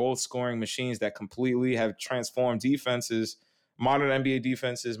know, they're both scoring machines that completely have transformed defenses, modern NBA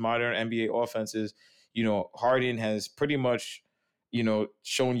defenses, modern NBA offenses. You know, Harden has pretty much, you know,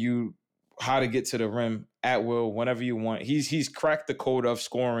 shown you how to get to the rim at will whenever you want. He's cracked the code of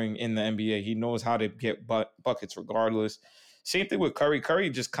scoring in the NBA. He knows how to get buckets regardless. Same thing with Curry.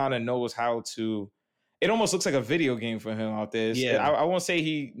 Curry just kind of knows how to. It almost looks like a video game for him out there. Yeah. I won't say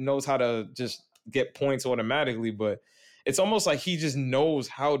he knows how to just get points automatically, but it's almost like he just knows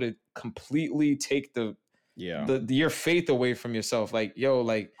how to completely take your faith away from yourself. Like, yo,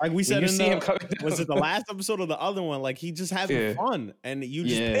 like we said you in see him the coming down, was it the last episode or the other one? Like, he just having fun, and you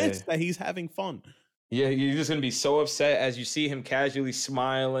just pissed that he's having fun. Yeah, you're just gonna be so upset as you see him casually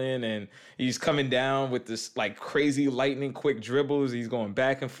smiling, and he's coming down with this like crazy lightning quick dribbles. He's going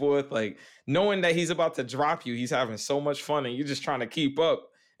back and forth, like knowing that he's about to drop you. He's having so much fun, and you're just trying to keep up.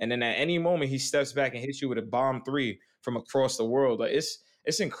 And then at any moment, he steps back and hits you with a bomb three from across the world. Like, it's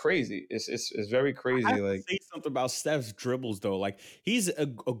crazy. It's very crazy. I have like to say something about Steph's dribbles though. Like, he's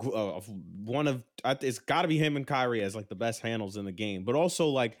one of it's got to be him and Kyrie as like the best handles in the game. But also,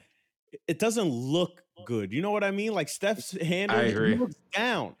 like, it doesn't look good. You know what I mean? Like, Steph's handle, I agree. He looks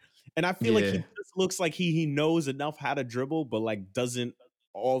down, and I feel like he just looks like he knows enough how to dribble, but like doesn't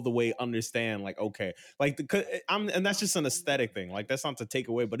all the way understand. Like, okay, like and that's just an aesthetic thing. Like, that's not to take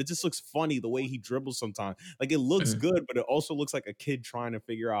away, but it just looks funny the way he dribbles sometimes. Like, it looks good, but it also looks like a kid trying to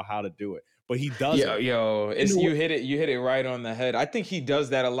figure out how to do it. But he does. Yo, you hit it right on the head. I think he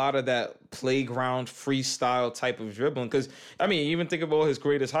does that, a lot of that playground freestyle type of dribbling. Because I mean, even think about his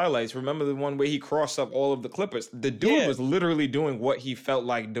greatest highlights. Remember the one where he crossed up all of the Clippers? The dude was literally doing what he felt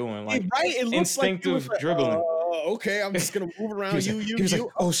like doing, like it instinctive like, dribbling. Okay, I'm just gonna move around. He was like,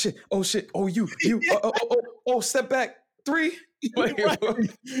 oh shit, you, step back, three. Like, right.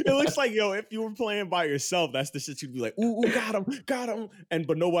 It looks like, yo, if you were playing by yourself, that's the shit you'd be like, ooh, got him,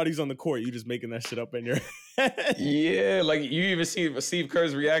 but nobody's on the court. You just making that shit up in your head. Yeah, like you even see Steve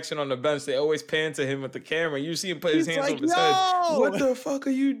Kerr's reaction on the bench. They always pan to him with the camera. You see him put his hands on his head. What the fuck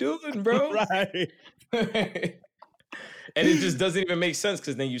are you doing, bro? Right. And it just doesn't even make sense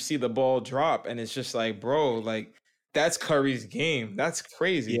because then you see the ball drop and it's just like, bro, like that's Curry's game. That's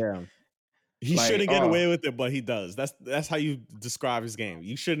crazy. Yeah. He shouldn't get away with it, but he does. That's how you describe his game.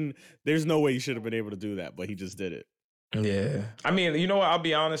 You shouldn't. There's no way you should have been able to do that, but he just did it. Yeah. I mean, you know what? I'll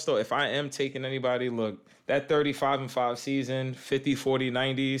be honest though. If I am taking anybody, look, that 35-5 season, 50, 40,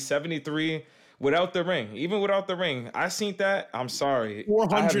 90, 73, without the ring, even without the ring, I seen that. I'm sorry.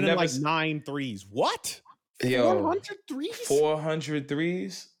 409 threes. What? 400 threes? 400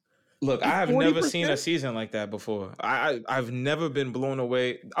 threes? Look, I have 40%? Never seen a season like that before. I've never been blown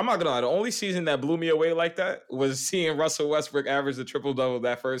away. I'm not gonna lie. The only season that blew me away like that was seeing Russell Westbrook average a triple-double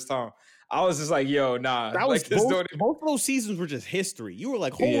that first time. I was just like, yo, nah. That was like, both of those seasons were just history. You were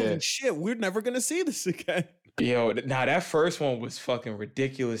like, holy shit, we're never gonna see this again. Yo, that first one was fucking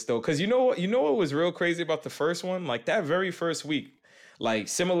ridiculous though. Cause you know what was real crazy about the first one? Like that very first week, like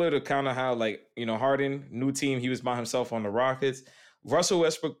similar to kind of how like, you know, Harden, new team, he was by himself on the Rockets. Russell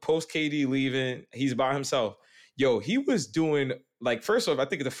Westbrook, post KD leaving, he's by himself. Yo, he was doing, like, first off, I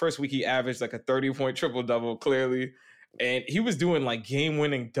think the first week he averaged like a 30-point triple-double, clearly. And he was doing like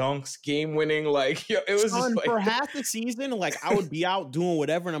game-winning dunks, game-winning, like, yo, it was just like... For half the season, like, I would be out doing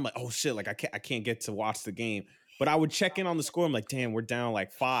whatever, and I'm like, oh shit, like, I can't get to watch the game. But I would check in on the score, I'm like, damn, we're down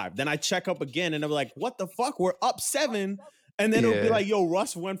like 5. Then I check up again, and I'm like, what the fuck? We're up 7. And then it'll be like, yo,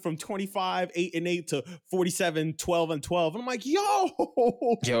 Russ went from 25, 8-8 to 47, 12-12. And I'm like, yo,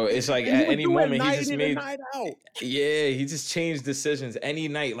 it's like at any moment he just made he just changed decisions any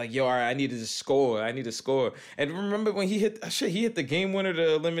night. Like, yo, all right, I need to score. I need to score. And remember when he hit the game winner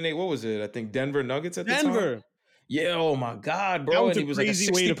to eliminate, what was it? I think Denver Nuggets at the time. Yeah, oh my God, bro. And he was like a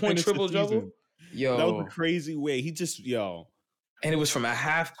 60-point triple-double. Yo, that was a crazy way. He just, And it was from a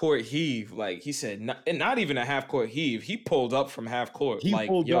half court heave. Like he said, not even a half court heave. He pulled up from half court. He like,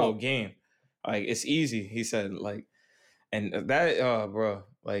 yo, up. Game. Like, it's easy. He said, like, and that, bro,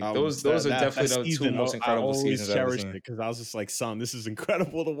 like those are definitely the 2 most incredible seasons I've ever seen. Because I was just like, son, this is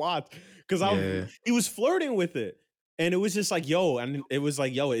incredible to watch. Because he was flirting with it. And it was just like, yo, and it was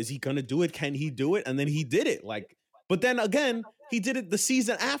like, yo, is he gonna do it? Can he do it? And then he did it. Like, but then again, he did it the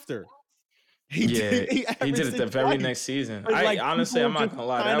season after. He Yeah, did. He he did averaged it it the very twice. next season. But I like honestly, people I'm not just gonna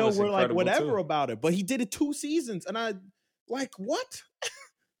lie, that kind of was were like incredible whatever too. about it. But he did it 2 seasons, and I like what?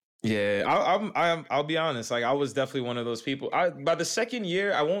 Yeah, I'll be honest. Like, I was definitely one of those people. By the second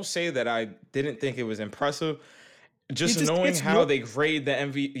year, I won't say that I didn't think it was impressive. He Just just knowing gets how rookie. they grade the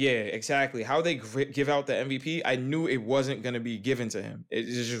MVP, yeah, exactly. How they give out the MVP, I knew it wasn't going to be given to him. It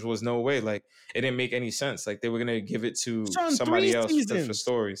just was no way. Like, it didn't make any sense. Like, they were going to give it to Sean, 3 somebody else for seasons.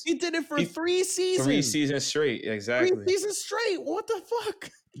 stories. He did it for He 3 3 seasons. seasons straight, 3 exactly. seasons straight. What the fuck?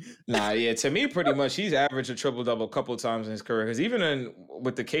 Nah, yeah. To me, pretty much, he's averaged a triple double a couple of times in his career. Because even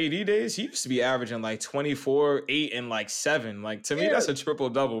with the KD days, he used to be averaging like 24, 8, and like 7. Like, to me, Yeah. that's a triple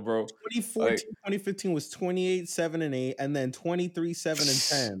double, bro. 2014, Like, 2015 was 28, 7, and 8, and then 23, 7, and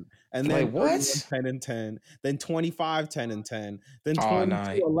 10. And like then 31, what? 10, and 10. Then 25, 10, and 10. Then Oh 22,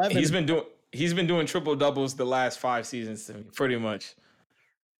 nah, 11. he's been doing triple doubles the last 5 seasons to me, pretty much.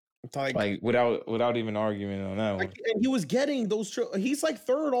 Like without even arguing on that one. And he was getting those. He's like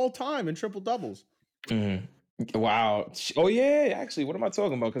third all time in triple doubles. Mm-hmm. Wow. Oh yeah, actually, what am I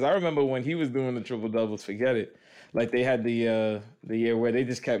talking about? Because I remember when he was doing the triple doubles. Forget it. Like they had the year where they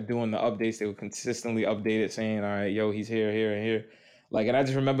just kept doing the updates. They would consistently update it, saying, "All right, yo, he's here, here, and here." Like, and I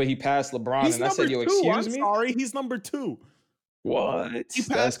just remember he passed LeBron, He's and I number said, "Yo, 2. excuse I'm me." sorry, he's number 2. What? He That's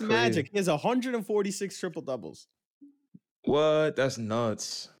passed crazy. Magic. He has 146 triple doubles. What? That's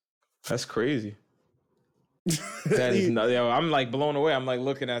nuts. That's crazy. That is not. Yo, I'm like blown away. I'm like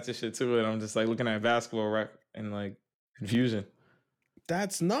looking at this shit too, and I'm just like looking at basketball right and like confusion.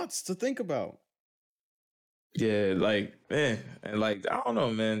 That's nuts to think about. Yeah, like man, and like I don't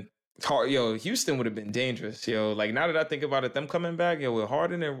know, man. Hard, yo, Houston would have been dangerous, yo. Like now that I think about it, them coming back, yo, with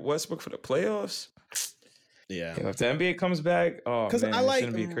Harden and Westbrook for the playoffs. Yeah, Yo, if the NBA comes back, oh because man, I it's like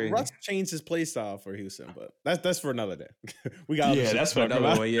gonna be crazy. Russ changed his play style for Houston, but that's for another day. We got Yeah, that's for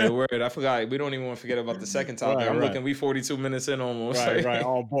another one. Yeah, word. I forgot. We don't even want to forget about the second topic. I'm looking. We 42 minutes in almost. Right.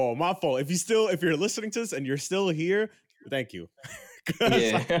 Oh, ball. My fault. If you're listening to this and you're still here, thank you.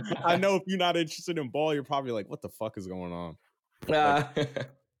 Yeah. I know if you're not interested in ball, you're probably like, what the fuck is going on? But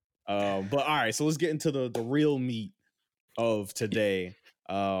all right, so let's get into the real meat of today.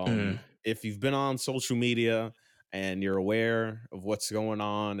 If you've been on social media and you're aware of what's going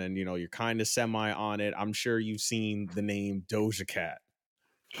on and you're kind of semi on it, I'm sure you've seen the name Doja Cat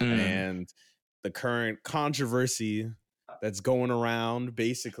and the current controversy that's going around,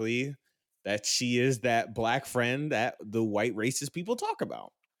 basically that she is that black friend that the white racist people talk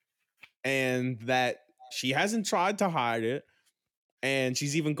about, and that she hasn't tried to hide it. And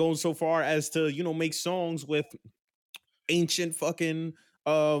she's even going so far as to, make songs with ancient fucking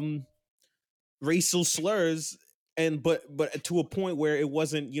racial slurs. And but to a point where it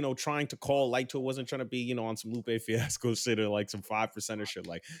wasn't, trying to call light to it, wasn't trying to be, on some Lupe Fiasco shit or like some 5% or shit.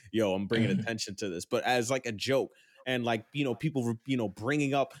 Like, yo, I'm bringing attention to this, but as like a joke, and like, people,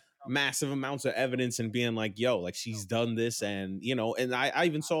 bringing up massive amounts of evidence and being like, yo, like she's done this. And, and I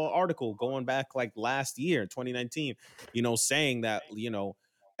even saw an article going back like last year, 2019, saying that,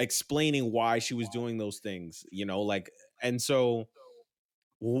 explaining why she was doing those things, like, and so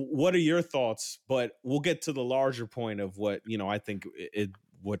what are your thoughts? But we'll get to the larger point of what, I think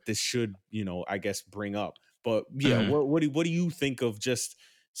what this should, I guess bring up. But yeah, what do you think of just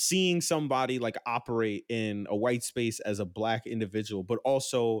seeing somebody like operate in a white space as a black individual, but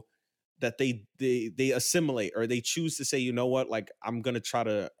also that they assimilate, or they choose to say, you know what, like I'm gonna try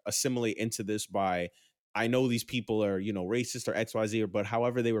to assimilate into this by, I know these people are, racist or XYZ, but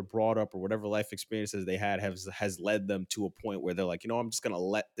however they were brought up or whatever life experiences they had has led them to a point where they're like, I'm just gonna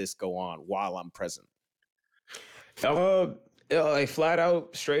let this go on while I'm present. Like flat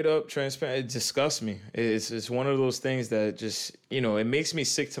out, straight up, transparent. It disgusts me. It's one of those things that just it makes me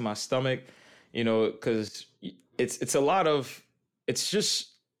sick to my stomach. Because it's a lot of, it's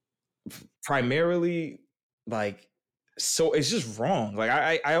just primarily like, so it's just wrong. Like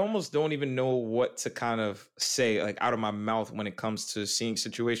I almost don't even know what to kind of say like out of my mouth when it comes to seeing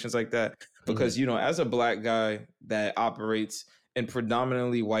situations like that. Because as a black guy that operates in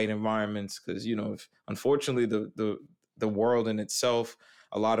predominantly white environments, because if, unfortunately the world in itself,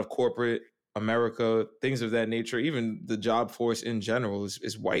 a lot of corporate America, things of that nature, even the job force in general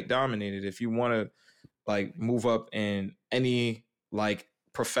is white dominated. If you want to like move up in any like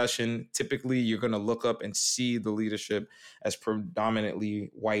profession, typically you're going to look up and see the leadership as predominantly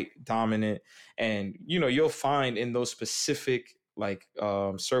white dominant. And you'll find in those specific like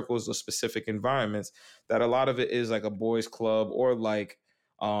circles, those specific environments, that a lot of it is like a boys club, or like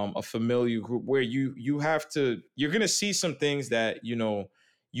a familiar group where you're gonna see some things that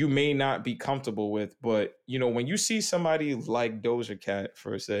you may not be comfortable with. But when you see somebody like Doja Cat,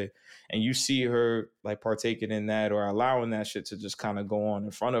 for say, and you see her like partaking in that or allowing that shit to just kind of go on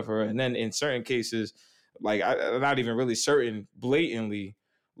in front of her, and then in certain cases, like I'm not even really certain, blatantly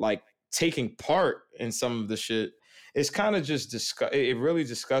like taking part in some of the shit, it's kind of just it really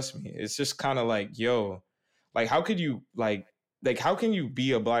disgusts me. It's just kind of like, yo, like how could you like how can you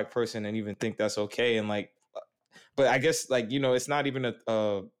be a black person and even think that's okay? And like, but I guess like it's not even a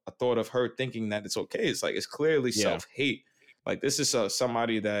thought of her thinking that it's okay. It's like it's clearly Yeah. self hate. Like this is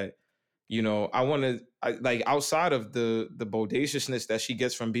somebody that I want to like outside of the bodaciousness that she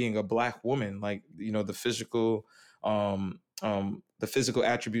gets from being a black woman, like the physical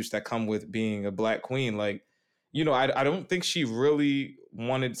attributes that come with being a black queen. Like I don't think she really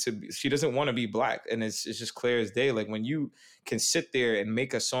wanted to be, she doesn't want to be black, and it's just clear as day. Like when you can sit there and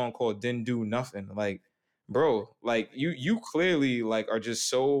make a song called Didn't Do Nothing, like bro, like you clearly like are just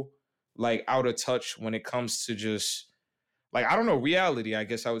so like out of touch when it comes to just like I don't know, reality, I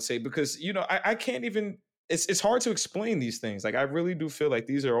guess I would say, because I can't even, it's hard to explain these things. Like I really do feel like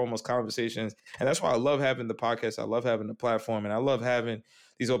these are almost conversations, and that's why I love having the podcast, I love having the platform, and I love having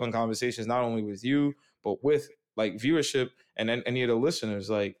these open conversations not only with you but with like viewership and then any of the listeners.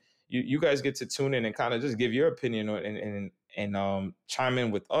 Like you guys get to tune in and kind of just give your opinion and chime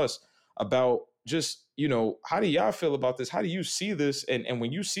in with us about just how do y'all feel about this, how do you see this, and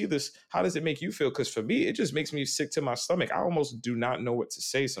when you see this, how does it make you feel? Because for me it just makes me sick to my stomach. I almost do not know what to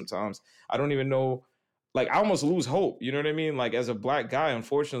say sometimes. I don't even know, like I almost lose hope, you know what I mean? Like as a black guy,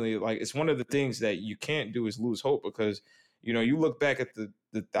 unfortunately, like it's one of the things that you can't do is lose hope, because you look back at the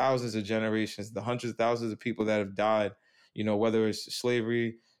thousands of generations, the hundreds of thousands of people that have died, whether it's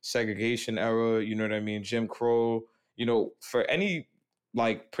slavery, segregation era, you know what I mean, Jim Crow, for any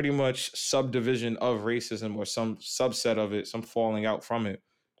like pretty much subdivision of racism or some subset of it, some falling out from it.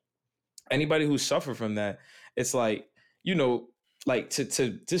 Anybody who suffered from that, it's like, like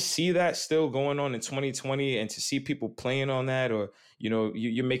to see that still going on in 2020 and to see people playing on that, or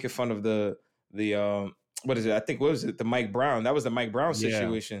you're making fun of the what is it? I think what was it? The Mike Brown. That was the Mike Brown Yeah.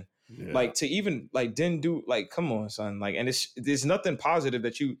 situation. Yeah. Like to even like didn't do like come on son, like, and there's nothing positive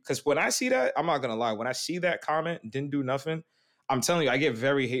that you, because when I see that, I'm not gonna lie, when I see that comment didn't do nothing, I'm telling you I get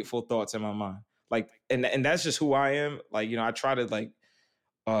very hateful thoughts in my mind. Like and that's just who I am. Like I try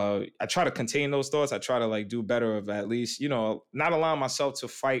to contain those thoughts. I try to like do better of at least, not allowing myself to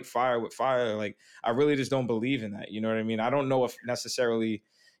fight fire with fire. Like I really just don't believe in that. You know what I mean? I don't know if necessarily,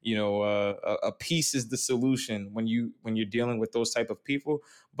 a peace is the solution when you're dealing with those type of people.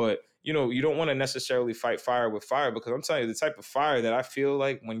 But you don't want to necessarily fight fire with fire, because I'm telling you the type of fire that I feel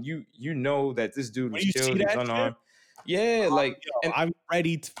like when you know that this dude When was you see killed, he was that shit, unarmed. Yeah, like, yo, and I'm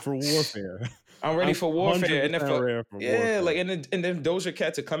ready for warfare. I'm ready I'm for warfare. And 100% then ready for yeah, warfare. like and then Doja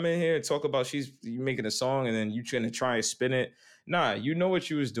Cat to come in here and talk about she's making a song and then you trying to try and spin it. Nah, you know what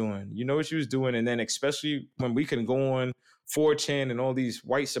you was doing. You know what you was doing. And then especially when we can go on 4chan and all these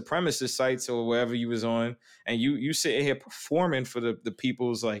white supremacist sites or wherever you was on, and you sitting here performing for the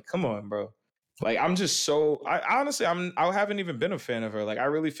people's, like, come on, bro. Like I'm just so I honestly I haven't even been a fan of her. Like I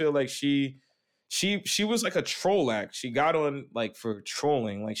really feel like she was like a troll act. She got on like for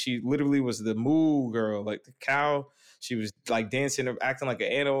trolling. Like she literally was the moo girl, like the cow. She was like dancing or acting like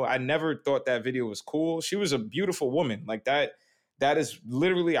an animal. I never thought that video was cool. She was a beautiful woman. Like that. That is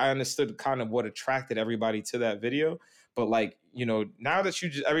literally, I understood kind of what attracted everybody to that video. But like, now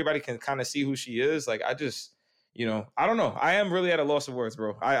that everybody can kind of see who she is, like I just, I don't know. I am really at a loss of words,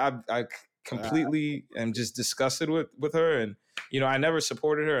 bro. I completely am just disgusted with her, and I never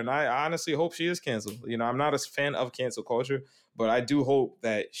supported her, and I honestly hope she is canceled. I'm not a fan of cancel culture, but I do hope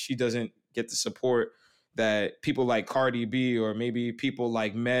that she doesn't get the support that people like Cardi B or maybe people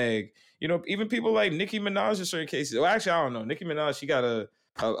like Meg, even people like Nicki Minaj in certain cases. Well, actually, I don't know. Nicki Minaj, she got a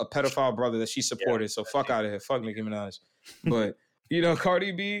pedophile brother that she supported, so fuck out of here. Fuck Nicki Minaj. But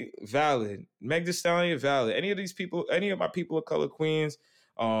Cardi B, valid. Meg Thee Stallion, valid. Any of these people, any of my people of color queens,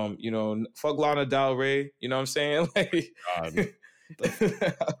 fuck Lana Del Rey. You know what I'm saying? Like,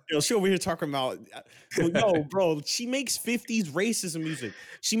 She over here talking about, yo, bro, she makes 50s racism music.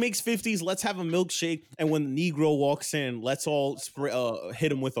 She makes 50s, let's have a milkshake, and when the Negro walks in, let's all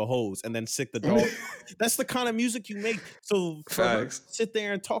hit him with a hose and then sick the dog. That's the kind of music you make. So for her to sit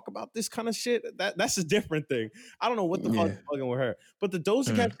there and talk about this kind of shit, that's a different thing. I don't know what the fuck's bugging with her. But the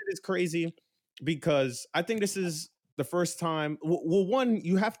Doja Cat shit is crazy, because I think this is the first time. Well, one,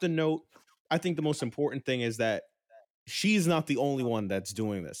 you have to note, I think the most important thing is that she's not the only one that's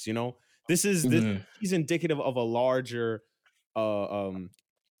doing this. This is she's indicative of a larger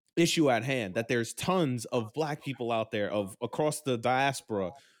issue at hand, that there's tons of black people out there of across the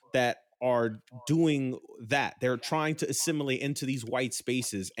diaspora that are doing that. They're trying to assimilate into these white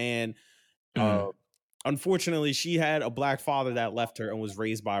spaces. And uh Mm, unfortunately, she had a black father that left her and was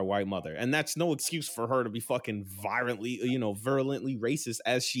raised by a white mother. And that's no excuse for her to be fucking virulently racist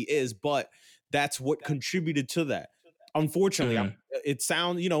as she is, but that's what contributed to that. Unfortunately, mm, it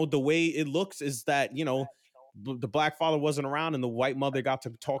sounds, the way it looks is that, the black father wasn't around and the white mother got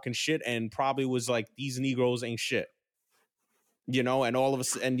to talking shit and probably was like, these Negroes ain't shit, and all of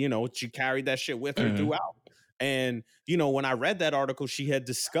us, and, she carried that shit with her mm, throughout. And, when I read that article, she had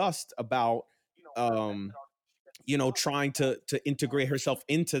discussed about, um, trying to integrate herself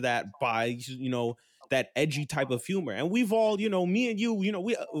into that by, that edgy type of humor. And we've all, me and you,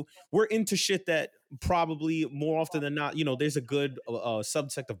 we're into shit that probably more often than not, there's a good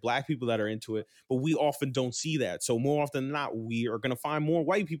subsect of black people that are into it, but we often don't see that. So more often than not, we are going to find more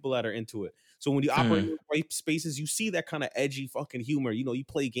white people that are into it. So when you operate mm, in white spaces, you see that kind of edgy fucking humor. You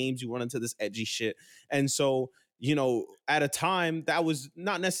play games, you run into this edgy shit. And so, at a time that was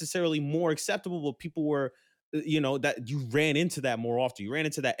not necessarily more acceptable, but people were, that you ran into that more often. You ran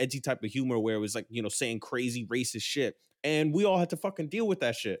into that edgy type of humor where it was like, saying crazy racist shit. And we all had to fucking deal with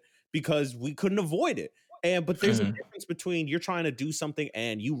that shit because we couldn't avoid it. But there's a mm, difference between you're trying to do something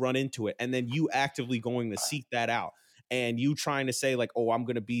and you run into it, and then you actively going to seek that out. And you trying to say, like, oh, I'm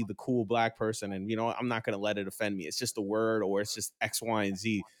going to be the cool black person, and, I'm not going to let it offend me. It's just a word, or it's just X, Y, and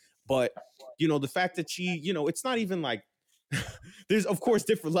Z. But, the fact that it's not even like, there's of course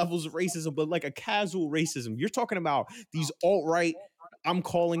different levels of racism, but like a casual racism, you're talking about these alt-right, I'm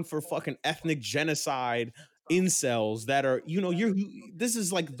calling for fucking ethnic genocide incels that are, this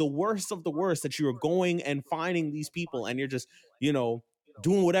is like the worst of the worst, that you're going and finding these people and you're just, you know,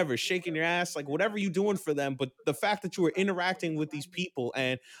 doing whatever, shaking your ass, like whatever you doing for them. But the fact that you were interacting with these people,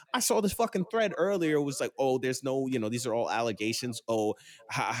 and I saw this fucking thread earlier, was like, oh, there's no, these are all allegations. Oh,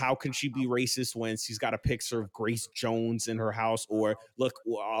 how can she be racist when she's got a picture of Grace Jones in her house? Or look,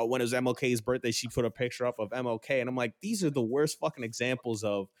 when it was MLK's birthday, she put a picture up of MLK. And I'm like, these are the worst fucking examples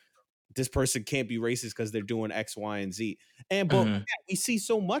of this person can't be racist because they're doing X, Y, and Z. But mm, yeah, we see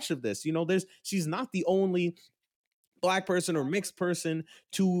so much of this. She's not the only black person or mixed person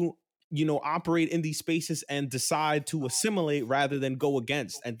to, operate in these spaces and decide to assimilate rather than go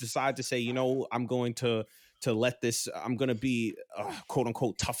against, and decide to say, I'm going to let this, I'm going to be quote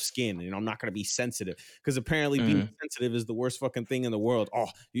unquote tough skin, I'm not going to be sensitive, because apparently being mm, sensitive is the worst fucking thing in the world. Oh,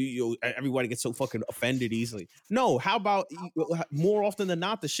 everybody gets so fucking offended easily. No, how about more often than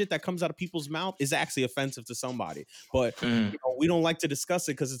not, the shit that comes out of people's mouth is actually offensive to somebody. But mm, we don't like to discuss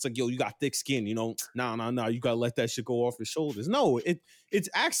it because it's like, yo, you got thick skin, nah, you gotta let that shit go off your shoulders. No, it's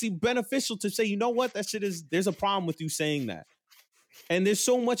actually beneficial to say, what, that shit is, there's a problem with you saying that. And there's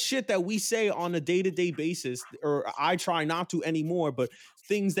so much shit that we say on a day-to-day basis, or I try not to anymore, but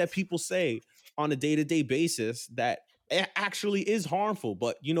things that people say on a day-to-day basis that actually is harmful.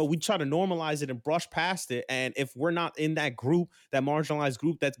 But we try to normalize it and brush past it. And if we're not in that group, that marginalized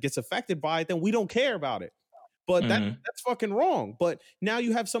group that gets affected by it, then we don't care about it. But mm, that's fucking wrong. But now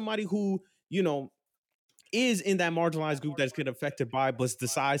you have somebody who, is in that marginalized group that's getting affected by, but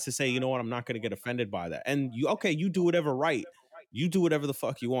decides to say, you know what, I'm not going to get offended by that. And you do whatever, right? You do whatever the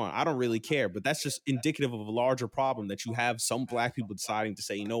fuck you want. I don't really care. But that's just indicative of a larger problem, that you have some black people deciding to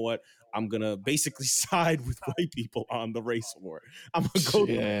say, you know what, I'm going to basically side with white people on the race war. I'm going to go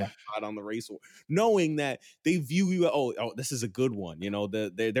to the yeah, black side on the race war, knowing that they view you, oh, this is a good one.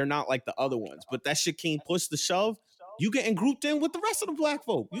 They're not like the other ones. But that shit can't push the shove. You getting grouped in with the rest of the black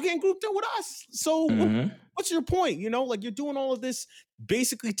folk. You getting grouped in with us. So mm, what's your point? Like, you're doing all of this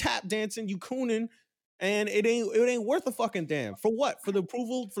basically tap dancing, you cooning, and it ain't worth a fucking damn. For what? For the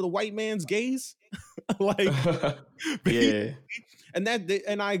approval, for the white man's gaze? Like, yeah, and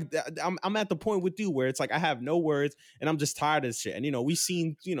I'm at the point with you where it's like I have no words and I'm just tired of this shit. And we've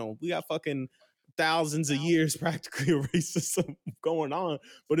seen, we got fucking thousands of years practically of racism going on,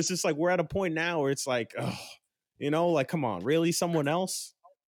 but it's just like we're at a point now where it's like, oh, like, come on, really, someone else?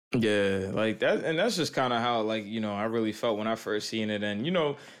 yeah, like that, and that's just kind of how, like, I really felt when I first seen it, and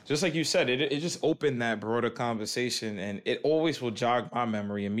just like you said, it just opened that broader conversation, and it always will jog my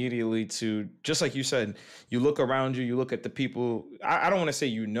memory immediately to, just like you said, you look around you, you look at the people. I don't want to say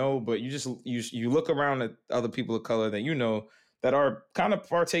but you look around at other people of color that that are kind of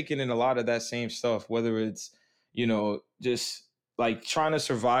partaking in a lot of that same stuff, whether it's just like trying to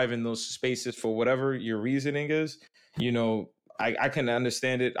survive in those spaces for whatever your reasoning is. you know I can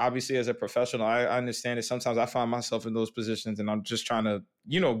understand it. Obviously, as a professional, I understand it. Sometimes I find myself in those positions, and I'm just trying to,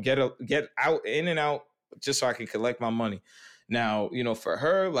 get out, in and out, just so I can collect my money. Now, for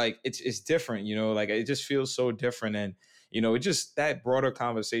her, like it's different, like it just feels so different. And, it just that broader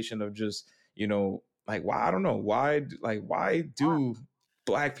conversation of just, like why, I don't know, why do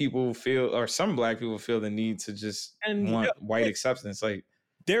black people feel, or some black people feel the need to just And want white acceptance? Like,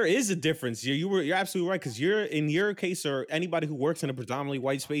 there is a difference. You're absolutely right, because you're, in your case, or anybody who works in a predominantly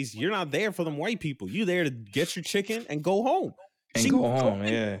white space, you're not there for them white people. You're there to get your chicken and go home. and go home,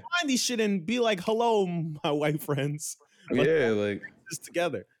 yeah. Find these shit and be like, "Hello, my white friends. Let's Yeah, like this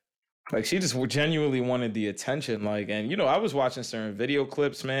together." Like she just genuinely wanted the attention. Like, and I was watching certain video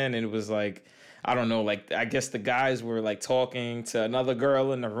clips, man, and it was like, I don't know, like I guess the guys were like talking to another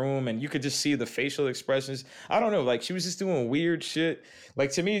girl in the room, and you could just see the facial expressions. I don't know, like she was just doing weird shit.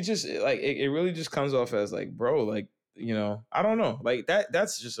 Like to me, it just like it really just comes off as like, bro, like, I don't know. Like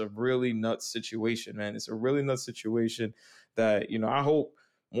that's just a really nuts situation, man. It's a really nuts situation that, I hope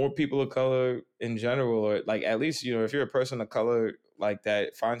more people of color in general, or like at least, if you're a person of color like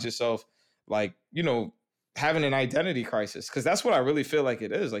that, finds yourself like, having an identity crisis. Cause that's what I really feel like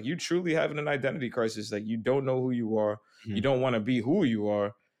it is. Like you truly having an identity crisis. Like you don't know who you are. Mhm. You don't want to be who you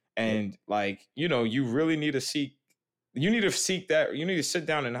are. And like, you really need to seek that. You need to sit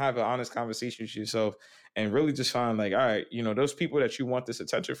down and have an honest conversation with yourself and really just find like, all right, those people that you want this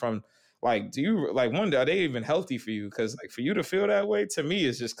attention from, like, do you like, one, are they even healthy for you? Because like for you to feel that way, to me,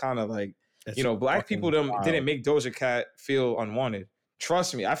 is just kind of like, That's black fucking people wild. didn't make Doja Cat feel unwanted.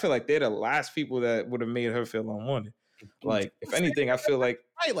 Trust me, I feel like they're the last people that would have made her feel unwanted. Like, if anything, I feel like,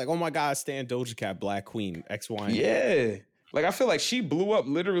 right, like, oh my God, Stan Doja Cat, Black Queen, X, Y, and Z. yeah. Like, I feel like she blew up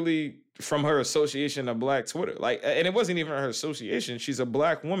literally from her association of Black Twitter. Like, and it wasn't even her association. She's a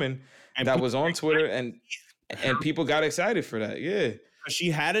Black woman And that people was on Twitter, and people got excited for that. Yeah.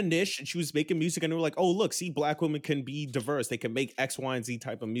 she had a niche and she was making music, and they were like, oh, look, see, Black women can be diverse. They can make X, Y, and Z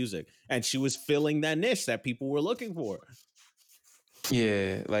type of music. And she was filling that niche that people were looking for.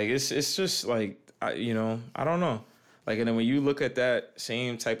 Yeah, like it's just like I don't know. Like, and then when you look at that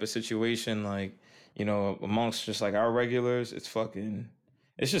same type of situation, like, amongst just like our regulars, it's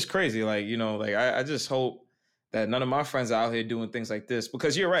just crazy. Like, like I just hope that none of my friends are out here doing things like this,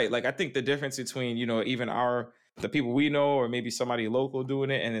 because you're right. Like, I think the difference between, even the people we know, or maybe somebody local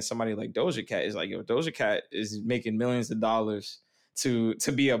doing it, and then somebody like Doja Cat is like, Doja Cat is making millions of dollars to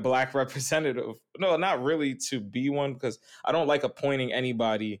be a Black representative. No, not really to be one, because I don't like appointing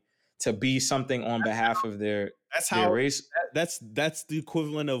anybody to be something on behalf of their race. That's the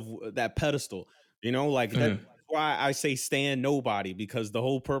equivalent of that pedestal. Like that's why I say stand nobody, because the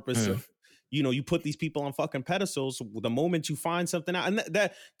whole purpose of, you put these people on fucking pedestals. The moment you find something out,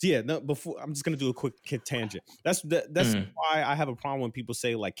 and before, I'm just gonna do a quick tangent. That's why I have a problem when people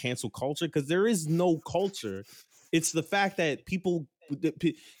say like cancel culture, because there is no culture. It's the fact that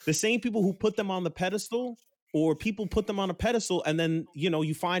the same people who put them on the pedestal, or people put them on a pedestal, and then,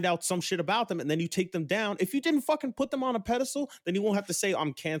 you find out some shit about them, and then you take them down. If you didn't fucking put them on a pedestal, then you won't have to say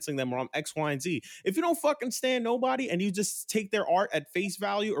I'm canceling them or I'm X, Y, and Z. If you don't fucking stand nobody and you just take their art at face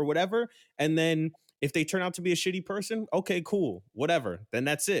value or whatever, and then if they turn out to be a shitty person, okay, cool, whatever, then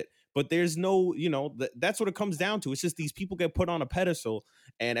that's it. But there's no, that's what it comes down to. It's just these people get put on a pedestal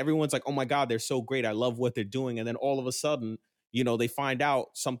and everyone's like, oh my God, they're so great. I love what they're doing. And then all of a sudden, they find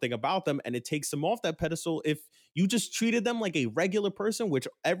out something about them and it takes them off that pedestal. If you just treated them like a regular person, which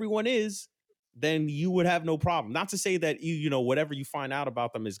everyone is, then you would have no problem. Not to say that whatever you find out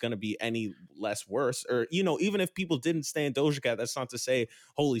about them is going to be any less worse, or, even if people didn't stand Doja Cat, that's not to say,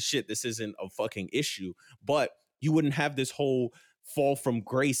 holy shit, this isn't a fucking issue, but you wouldn't have this whole fall from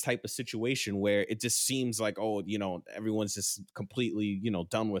grace type of situation where it just seems like, oh, everyone's just completely,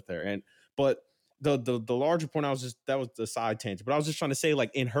 done with her. But the larger point, that was the side tangent, but I was just trying to say,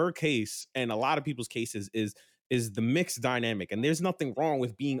 like, in her case and a lot of people's cases is the mixed dynamic. And there's nothing wrong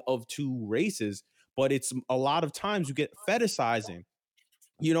with being of two races, but it's a lot of times you get fetishizing.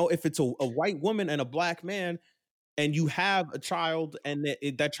 If it's a white woman and a Black man, and you have a child, and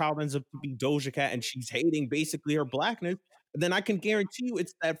that child ends up to be Doja Cat, and she's hating basically her Blackness, then I can guarantee you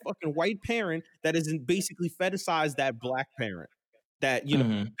it's that fucking white parent that isn't basically fetishized that Black parent that,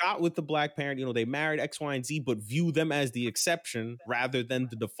 got with the Black parent, they married X, Y, and Z, but view them as the exception rather than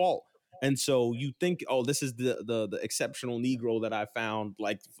the default. And so you think, oh, this is the exceptional Negro that I found,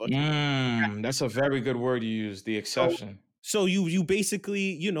 like fucking. That's a very good word you use, the exception. So you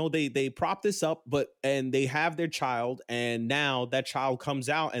basically, they prop this up, and they have their child, and now that child comes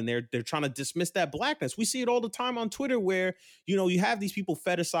out and they're trying to dismiss that Blackness. We see it all the time on Twitter where, you have these people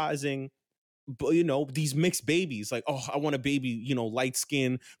fetishizing these mixed babies, like, oh, I want a baby, light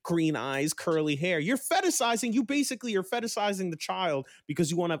skin, green eyes, curly hair. You're fetishizing the child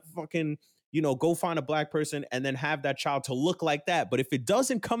because you want to fucking, go find a black person and then have that child to look like that. But if it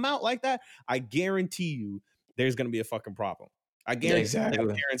doesn't come out like that, I guarantee you there's going to be a fucking problem. I Yeah, guarantee a exactly.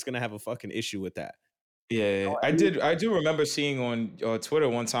 parent's going to have a fucking issue with that. Yeah, I do remember seeing on Twitter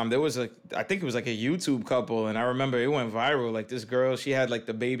one time there was I think it was like a YouTube couple, and I remember it went viral. Like this girl, she had like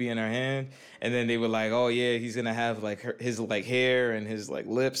the baby in her hand, and then they were like, "Oh yeah, he's gonna have like his like hair and his like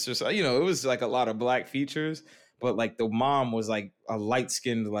lips or so." It was like a lot of black features, but like the mom was like a light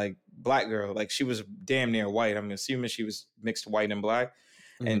skinned like black girl, like she was damn near white. I'm assuming she was mixed white and black.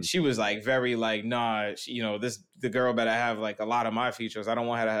 And Mhm. she was like very like, nah, the girl better have like a lot of my features. I don't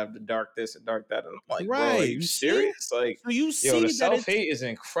want her to have the dark this and dark that. And I'm like, bro, are Right. you You see? serious? Like, So you the see that self hate is it's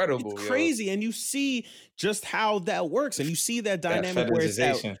incredible, yo. crazy, and you see just how that works, and you see that That dynamic where it's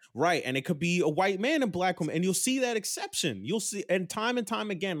out, fetishization. right, and it could be a white man and black woman, and you'll see that exception. You'll see, and time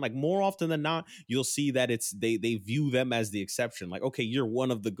again, like more often than not, you'll see that it's they view them as the exception, like, okay, you're one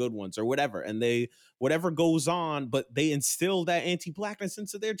of the good ones or whatever, and they whatever goes on, but they instill that anti-blackness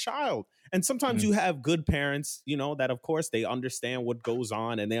into their child. And sometimes you Mhm. have good parents, that of course they understand what goes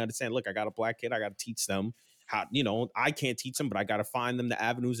on, and they understand, look, I got a black kid, I got to teach them how, I can't teach them, but I got to find them the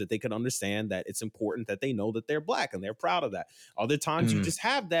avenues that they can understand that it's important that they know that they're black and they're proud of that. Other times you Mhm. just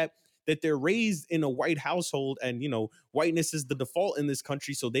have that they're raised in a white household, and whiteness is the default in this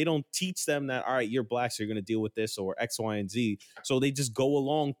country, so they don't teach them that, all right, you're black, so you're going to deal with this or X, Y, and Z. So they just go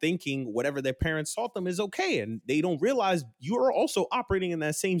along thinking whatever their parents taught them is okay, and they don't realize you're also operating in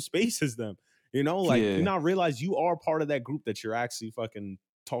that same space as them. Like, you Yeah. not realize you are part of that group that you're actually fucking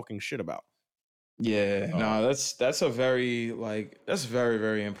talking shit about. Yeah. uh, No, that's a very that's very,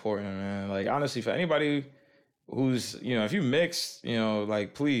 very important, man. Like honestly, for anybody who's, if you mix,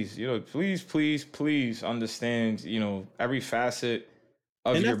 like please, please understand, every facet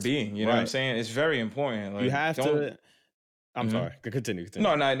of and your that's being. You know what I'm right. saying? It's very important. You Like have don't. to. I'm Mhm. sorry. Continue.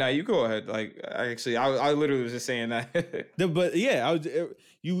 No, no, no. You go ahead. Like, I literally was just saying that. But yeah,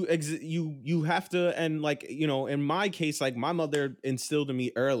 you have to, and like, in my case, like, my mother instilled in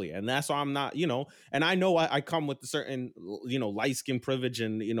me early, and that's why I'm not, and I know I come with a certain, light skin privilege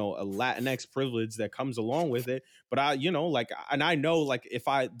and, a Latinx privilege that comes along with it. But like, and I know, like, if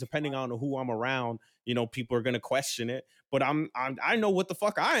I, depending on who I'm around, people are gonna question it. But I know what the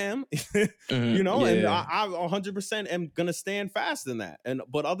fuck I am, and Yeah. I 100% am gonna stand fast in that. And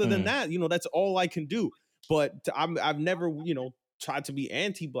but other than Mhm. that, that's all I can do. But I've never, tried to be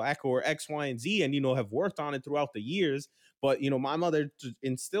anti-black or X, Y, and Z, and have worked on it throughout the years. But my mother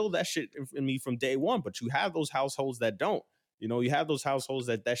instilled that shit in me from day one. But you have those households that don't. You have those households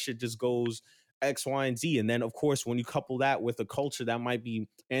that shit just goes X, Y, and Z. And then of course, when you couple that with a culture that might be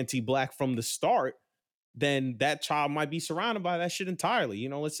anti-black from the start, then that child might be surrounded by that shit entirely.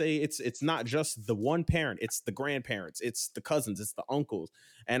 Let's say it's not just the one parent, it's the grandparents, it's the cousins, it's the uncles.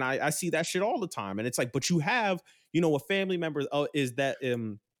 And I see that shit all the time. And it's like, but you have, a family member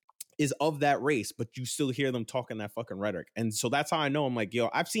is of that race, but you still hear them talking that fucking rhetoric. And so that's how I know. I'm like, yo,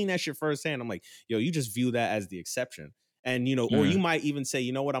 I've seen that shit firsthand. I'm like, yo, you just view that as the exception. And or you Mhm. might even say,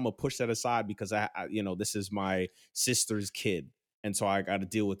 you know what, I'm gonna push that aside because this is my sister's kid, and so I got to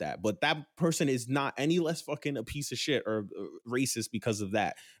deal with that. But that person is not any less fucking a piece of shit or racist because of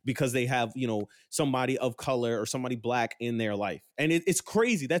that, because they have, somebody of color or somebody black in their life. And it's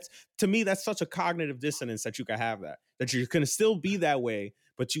crazy. That's, to me, that's such a cognitive dissonance that you can have that you're gonna still be that way,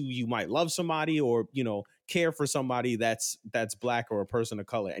 but you might love somebody or care for somebody that's black or a person of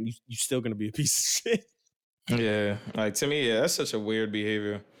color, and you still gonna be a piece of shit. Yeah. Like to me, yeah, that's such a weird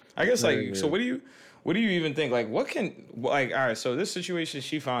behavior. I guess Very like so weird. what do you even think? Like what can like all right, so this situation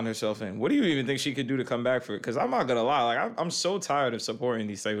she found herself in, what do you even think she could do to come back for it? Because I'm not gonna lie, like I'm so tired of supporting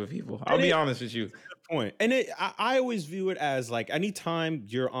these type of people. I'll And be it honest with you. point. And I always view it as like, anytime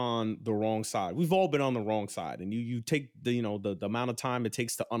you're on the wrong side, we've all been on the wrong side, and you take the the amount of time it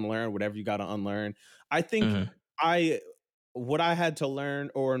takes to unlearn whatever you got to unlearn. I think Mhm. I what I had to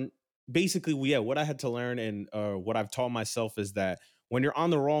learn, or basically, yeah, what I had to learn, and what I've taught myself, is that when you're on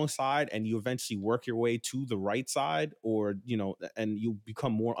the wrong side and you eventually work your way to the right side, or and you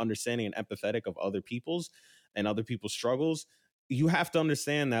become more understanding and empathetic of other people's struggles, you have to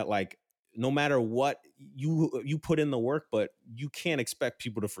understand that, like, no matter what, you put in the work, but you can't expect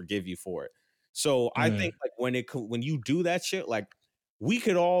people to forgive you for it. So I Mhm. think, like, when you do that shit, like, we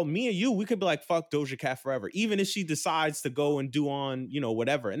could all, me and you, we could be like, fuck Doja Cat forever, even if she decides to go and do on,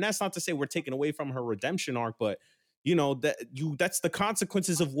 whatever. And that's not to say we're taking away from her redemption arc, but that's the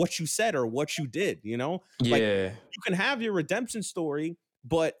consequences of what you said or what you did. Like, Yeah. you can have your redemption story,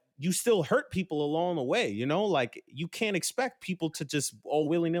 but you still hurt people along the way, you know? Like, you can't expect people to just all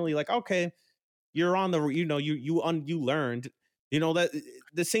willy-nilly, like, okay, you're on the, you know, you learned, you know, that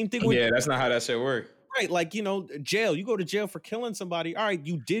the same thing with, Yeah, that's not how that shit work. right, like, you know, jail. You go to jail for killing somebody. All right,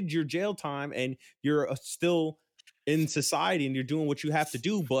 you did your jail time and you're still in society and you're doing what you have to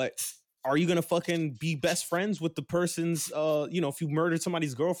do, but are you gonna fucking be best friends with the person's you know, if you murdered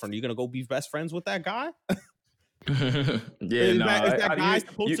somebody's girlfriend, are you gonna go be best friends with that guy? Yeah, no, Is that guy you,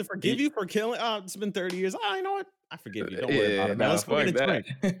 supposed to forgive you for killing? Oh, it's been 30 years. Oh, you know what? I forgive you. Don't worry about yeah, it, man. nah, Let's go get fuck a drink.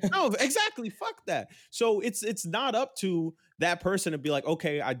 that. No, exactly. Fuck that. So it's not up to that person to be like,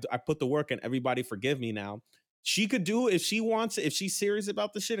 okay, I put the work in. Everybody forgive me now. She could do it if she wants it, if she's serious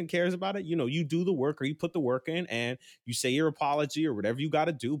about the shit and cares about it. You know, you do the work or you put the work in and you say your apology or whatever you got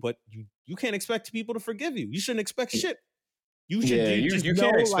to do. But you can't expect people to forgive you. You shouldn't expect shit. You should Yeah, just you know,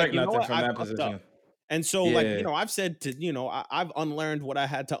 can't like, expect you know nothing what, from I that fucked up. position. And so, like, you Yeah, know, I've said to, you know, I've unlearned what I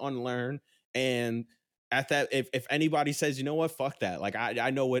had to unlearn. And at that, if anybody says, you know what, fuck that. Like,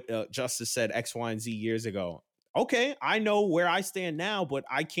 I know what Justice said X, Y, and Z years ago. Okay, I know where I stand now, but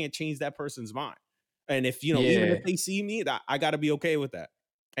I can't change that person's mind. And if, you know, even yeah, if they see me, I got to be okay with that.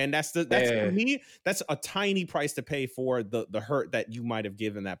 And that's to yeah. me, that's a tiny price to pay for the hurt that you might have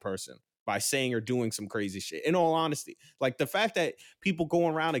given that person by saying or doing some crazy shit. In all honesty, like the fact that people go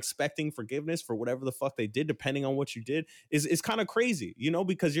around expecting forgiveness for whatever the fuck they did, depending on what you did, is kind of crazy, you know,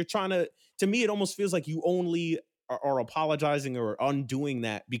 because you're trying to me, it almost feels like you only are apologizing or undoing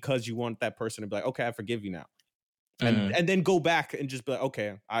that because you want that person to be like, okay, I forgive you now. Mhm. And then go back and just be like,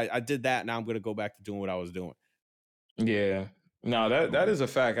 okay, I did that. Now I'm going to go back to doing what I was doing. Yeah. No, that is a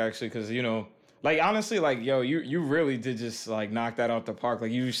fact actually, because you know, like honestly, like yo, you really did just like knock that out the park.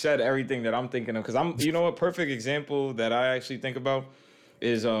 Like you said everything that I'm thinking of. Because I'm, you know, a perfect example that I actually think about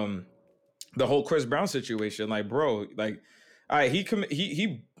is the whole Chris Brown situation. Like, bro, like, all right,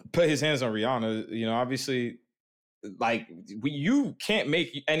 he put his hands on Rihanna. You know, obviously, like you can't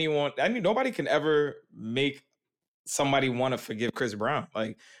make anyone. I mean, nobody can ever make somebody want to forgive Chris Brown.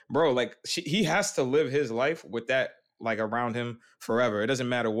 Like, bro, like he has to live his life with that like around him forever. It doesn't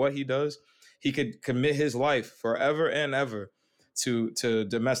matter what he does. He could commit his life forever and ever to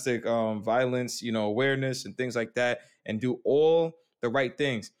domestic violence, you know, awareness and things like that, and do all the right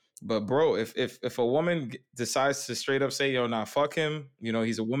things. But bro, if a woman decides to straight up say, yo, nah, fuck him, you know,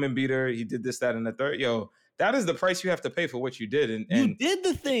 he's a woman beater, he did this, that, and the third, yo, that is the price you have to pay for what you did. You And did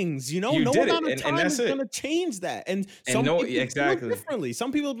the things, you know, you no did it. amount of And time that's is going it. to change that. And And some no, people feel exactly. differently.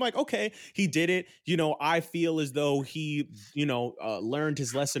 Some people are like, okay, he did it. You know, I feel as though he, you know, learned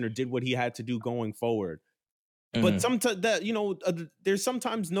his lesson or did what he had to do going forward. But sometimes that, you know, there's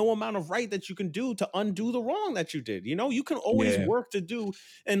sometimes no amount of right that you can do to undo the wrong that you did. You know, you can always Yeah. work to do.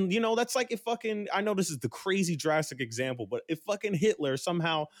 And, you know, that's like if fucking, I know this is the crazy drastic example, but if fucking Hitler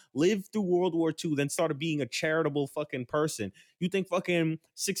somehow lived through World War II, then started being a charitable fucking person, you think fucking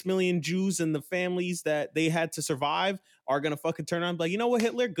 6 million Jews and the families that they had to survive are going to fucking turn around and be like, you know what,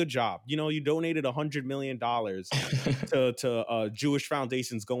 Hitler, good job. You know, you donated $100 million to Jewish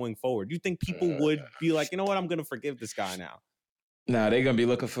foundations going forward. You think people would be like, you know what, I'm going to forgive this guy now? Nah, they're gonna be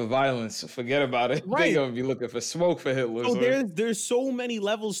looking for violence. Forget about it. They're Right. gonna be looking for smoke for Hitler. So son. there's so many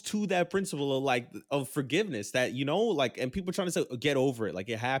levels to that principle of like of forgiveness that, you know, like, and people trying to say, get over it, like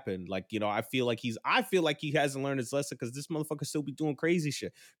it happened, like, you know, I feel like he hasn't learned his lesson because this motherfucker still be doing crazy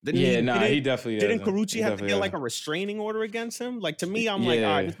shit. Yeah, nah, he definitely didn't hasn't. Carucci He have to definitely get like hasn't. a restraining order against him? Like, to me, I'm like, all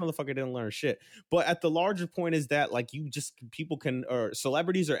right, Yeah, this motherfucker didn't learn shit. But at the larger point is that, like, you just, people can, or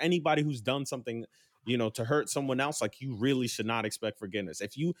celebrities or anybody who's done something, you know, to hurt someone else, like, you really should not expect forgiveness.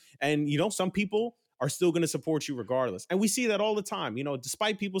 If you, and you know, some people are still going to support you regardless. And we see that all the time, you know,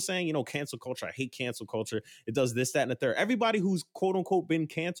 despite people saying, you know, cancel culture, I hate cancel culture, it does this, that, and the third. Everybody who's quote unquote been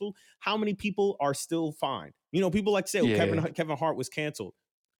canceled, how many people are still fine? You know, people like to say, oh, yeah. Kevin Hart was canceled.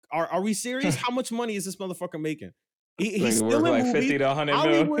 Are we serious? How much money is this motherfucker making? He's Like still worth in like movies. 50 to 100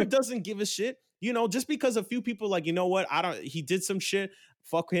 Hollywood mil. doesn't give a shit. You know, just because a few people like, you know what, he did some shit,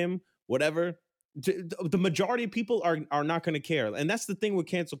 fuck him, whatever. The majority of people are not going to care. And that's the thing with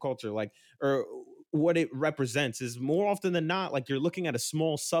cancel culture, like, or what it represents is more often than not, like, you're looking at a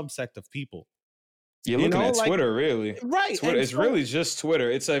small subsect of people. You're You looking know, at like, Twitter, really. right. Twitter. And It's so really just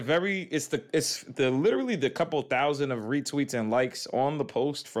Twitter. It's the literally the couple thousand of retweets and likes on the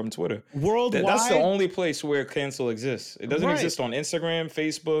post from Twitter. That's the worldwide, only place where cancel exists. It doesn't right. exist on Instagram,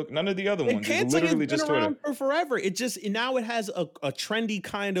 Facebook, none of the other ones. It's Canceling has literally been just Twitter. around for forever. It just, now it has a trendy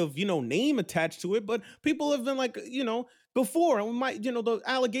kind of, you know, name attached to it. But people have been like, you know, before, and we might, you know, the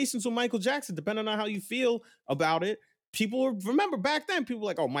allegations with Michael Jackson, depending on how you feel about it. People remember back then, people were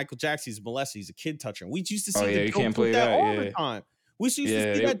like, oh, Michael Jackson's molested, he's a kid toucher. We used to Oh see yeah, the you can't jokes with play that that. all Yeah. the time. We used to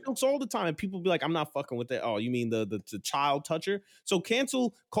Yeah, see that jokes all the time, and people be like, "I'm not fucking with it." Oh, you mean the child toucher? So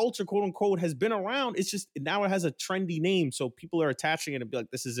cancel culture, quote unquote, has been around. It's just now it has a trendy name, so people are attaching it and be like,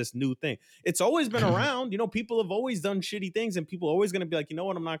 "This is this new thing." It's always been around. You know, people have always done shitty things, and people are always going to be like, "You know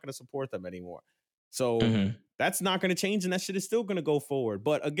what? I'm not going to support them anymore." So Mhm. that's not going to change, and that shit is still going to go forward.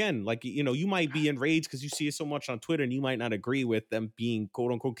 But again, like, you know, you might be enraged because you see it so much on Twitter, and you might not agree with them being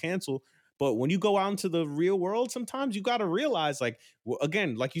quote unquote canceled. But when you go out into the real world, sometimes you got to realize, like,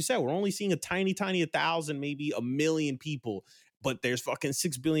 again, like you said, we're only seeing a tiny 1,000, maybe a million people, but there's fucking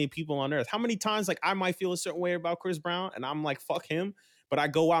 6 billion people on earth. How many times, like, I might feel a certain way about Chris Brown and I'm like, fuck him. But I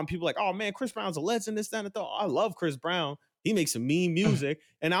go out and people are like, oh man, Chris Brown's a legend, this, that, and the thought. I love Chris Brown. He makes some mean music.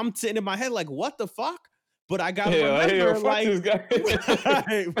 And I'm sitting in my head like, what the fuck? But I gotta remember, fuck like, this guy.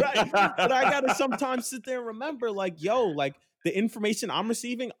 right. But I gotta sometimes sit there and remember, like, yo, like, the information I'm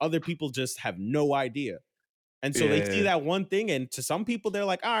receiving, other people just have no idea. And so they see Yeah. that one thing, and to some people, they're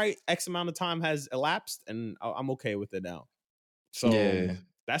like, all right, X amount of time has elapsed, and I'm okay with it now. So Yeah.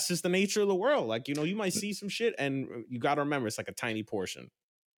 that's just the nature of the world. Like, you know, you might see some shit, and you got to remember, it's like a tiny portion.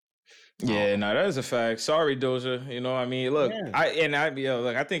 Yeah, no, that is a fact. Sorry, Doja. You know, I mean, look, Yeah.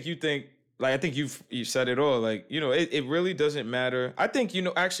 I think you think, like, I think you said it all. Like, you know, it really doesn't matter. I think, you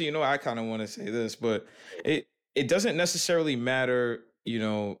know, actually, you know, I kind of want to say this, but it doesn't necessarily matter, you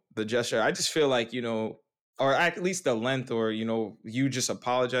know, the gesture. I just feel like, you know, or at least the length, or, you know, you just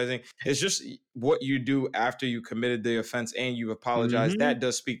apologizing. It's just what you do after you committed the offense and you apologize. Mm-hmm. That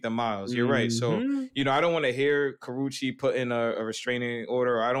does speak the miles. You're right. So, Mm-hmm. you know, I don't want to hear Karuchi put in a restraining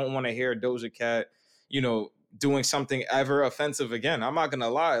order. Or I don't want to hear Doja Cat, you know, doing something ever offensive again. I'm not gonna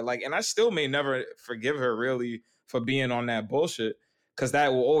lie. Like, and I still may never forgive her really for being on that bullshit, because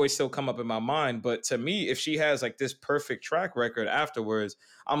that will always still come up in my mind. But to me, if she has like this perfect track record afterwards,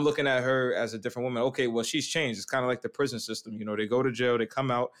 I'm looking at her as a different woman. Okay, well, she's changed. It's kind of like the prison system. You know, they go to jail, they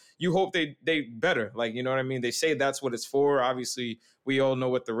come out. You hope they better. Like, you know what I mean? They say that's what it's for. Obviously, we all know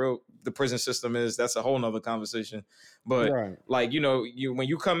what the prison system is. That's a whole nother conversation. But Right. like, you know, when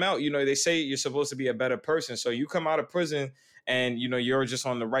you come out, you know, they say you're supposed to be a better person. So you come out of prison and, you know, you're just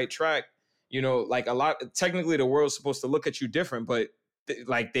on the right track. You know, like technically the world's supposed to look at you different, but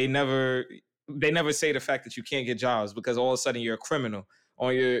like they never say the fact that you can't get jobs because all of a sudden you're a criminal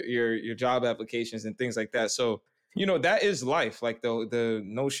on your job applications and things like that. So, you know, that is life. Like the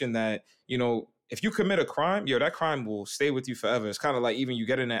notion that, you know, if you commit a crime, that crime will stay with you forever. It's kind of like, even you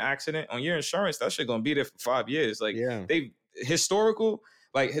get in an accident on your insurance, that shit gonna be there for 5 years. Like, Yeah. historical,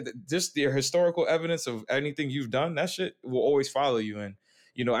 like, just the historical evidence of anything you've done, that shit will always follow you. And,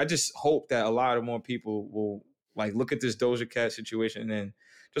 you know, I just hope that a lot of more people will like look at this Doja Cat situation and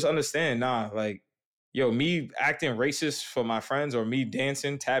just understand, like, yo, me acting racist for my friends, or me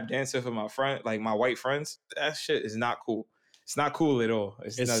tap dancing for my friend, like my white friends, that shit is not cool. It's not cool at all.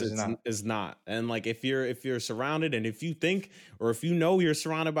 It's not. It's not. And like, if you're surrounded, and if you think, or if you know you're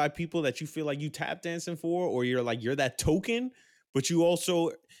surrounded by people that you feel like you tap dancing for, or you're that token, but you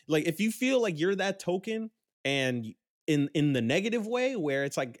also, like, if you feel like you're that token, and in the negative way, where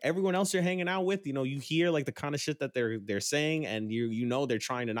it's like everyone else you're hanging out with, you know, you hear like the kind of shit that they're saying, and you know they're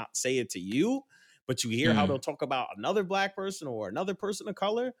trying to not say it to you, but you hear how they'll talk about another black person or another person of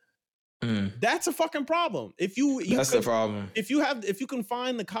color. That's a fucking problem. That's the problem. If you can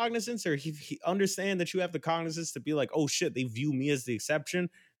find the cognizance, or he understand that you have the cognizance to be like, oh shit, they view me as the exception,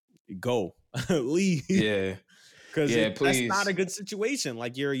 go. Leave. Yeah. Because please. that's not a good situation.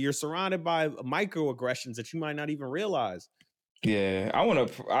 Like, you're surrounded by microaggressions that you might not even realize. Yeah, I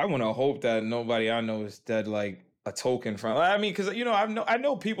wanna hope that nobody I know is dead like a token from. I mean, because, you know, I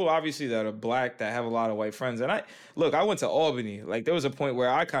know people obviously that are black that have a lot of white friends, and I went to Albany. Like, there was a point where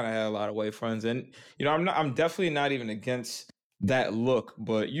I kind of had a lot of white friends, and, you know, I'm definitely not even against that look,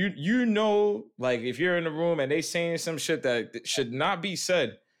 but you know, like, if you're in the room and they saying some shit that should not be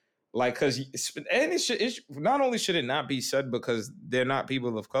said, like, because not only should it not be said because they're not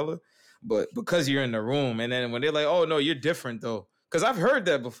people of color, but because you're in the room, and then when they're like, oh no, you're different though, because I've heard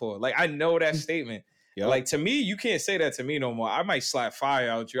that before. Like, I know that statement. Yep. Like, to me, you can't say that to me no more. I might slap fire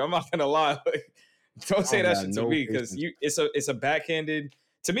out you. I'm not gonna lie. Like, don't say that shit to me, because it's a backhanded.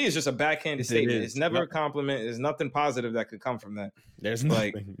 To me, it's just a backhanded statement. It's never a compliment. There's nothing positive that could come from that. There's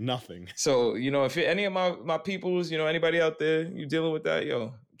nothing. So, you know, if any of my peoples, you know, anybody out there, you dealing with that,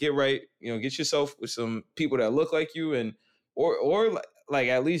 yo, get right. You know, get yourself with some people that look like you, and or like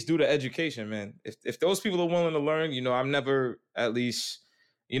at least do the education, man. If those people are willing to learn, you know, I'm never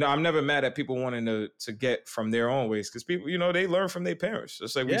mad at people wanting to get from their own ways, because people, you know, they learn from their parents.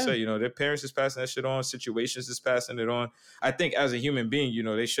 Just like we say, you know, their parents is passing that shit on, situations is passing it on. I think as a human being, you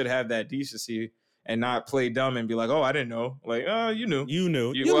know, they should have that decency and not play dumb and be like, oh, I didn't know. Like, oh, you knew. You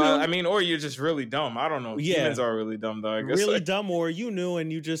knew. Well, knew. I mean, or you're just really dumb. I don't know. Yeah. Humans are really dumb, though. I guess. Really dumb, or you knew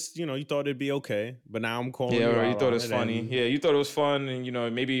and you just, you thought it'd be okay. But now I'm calling you or you out thought on it was funny. and... Yeah, you thought it was fun,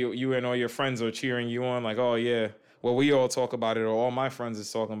 and maybe you and all your friends are cheering you on, like, oh yeah. Well, we all talk about it, or all my friends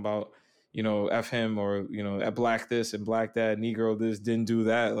is talking about, F him, or black this and black that, Negro this, didn't do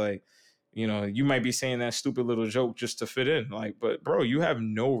that. Like, you might be saying that stupid little joke just to fit in. Like, but bro, you have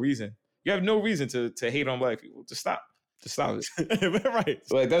no reason. You have no reason to hate on black people. Just stop. Just stop it. Right.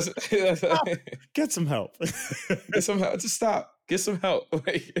 Like that's get some help. Get some help. Just stop. Get some help.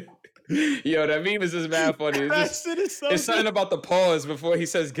 Like, that meme is just mad funny. It's something about the pause before he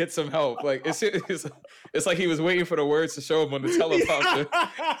says "get some help." Like it's like he was waiting for the words to show him on the teleprompter.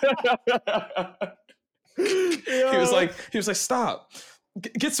 He was like, stop.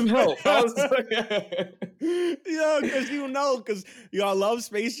 Get some help. I was like, because I love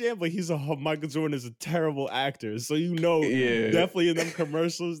Space Jam, but Michael Jordan is a terrible actor. So definitely in them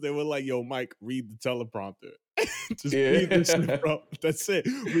commercials, they were like, "Yo, Mike, read the teleprompter. Just read the that's it.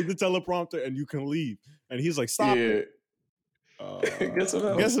 Read the teleprompter, and you can leave." And he's like, "Stop it. Get some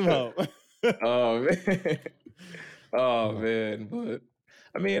help. Get some help." Oh man, but.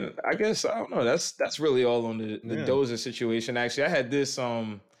 I mean, I guess I don't know. That's really all on the Doja situation. Actually, I had this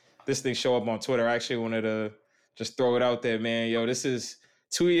thing show up on Twitter. I actually wanted to just throw it out there, man. Yo, this is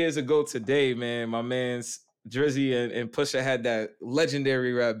 2 years ago today, man. My man's Drizzy and Pusha had that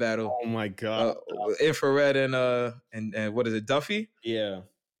legendary rap battle. Oh my god, Infrared and what is it, Duffy? Yeah.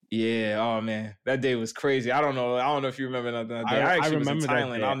 Yeah, oh man, that day was crazy. I don't know if you remember that day. I actually remember was in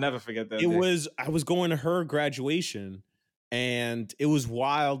Thailand. I'll never forget that. I was going to her graduation. And it was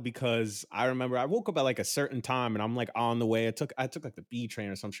wild because I remember I woke up at like a certain time and I'm like on the way. I took like the B train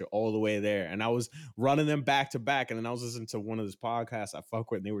or some shit all the way there. And I was running them back to back. And then I was listening to one of those podcasts I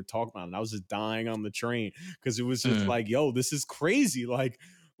fuck with and they were talking about it. And I was just dying on the train because it was just like, yo, this is crazy. Like,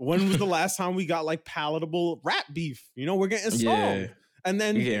 when was the last time we got like palatable rap beef? We're getting songs. Yeah. And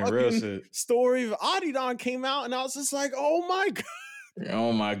then Story of Adidon came out and I was just like, oh my God.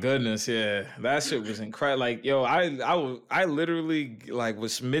 Oh my goodness, yeah, that shit was incredible. Like, yo, I literally like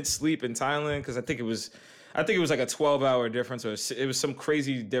was mid sleep in Thailand because I think it was like a 12-hour difference, or it was some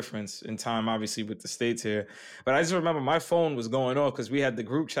crazy difference in time, obviously with the States here. But I just remember my phone was going off because we had the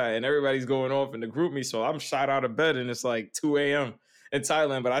group chat and everybody's going off in the group me, so I'm shot out of bed and it's like 2 a.m. in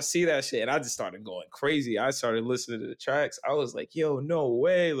Thailand. But I see that shit and I just started going crazy. I started listening to the tracks. I was like, yo, no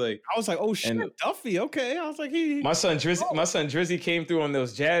way. Like, I was like, oh shit, Duffy, okay. I was like, my son Drizzy came through on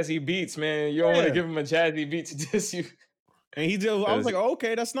those jazzy beats, man. You don't want to give him a jazzy beat to diss you. And he did. I was like, oh,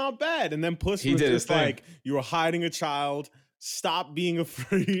 okay, that's not bad. And then Puss was just like, you were hiding a child. Stop being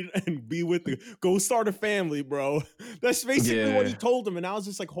afraid and go start a family, bro. That's basically what he told him. And I was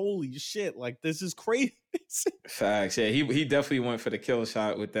just like, holy shit, like this is crazy. Facts. Yeah, he definitely went for the kill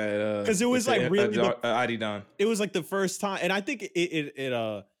shot with that. Because it was like really Adidon. It was like the first time, and I think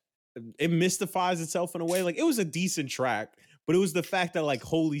it mystifies itself in a way. Like it was a decent track, but it was the fact that like,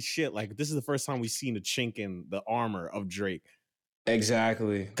 holy shit, like this is the first time we've seen a chink in the armor of Drake.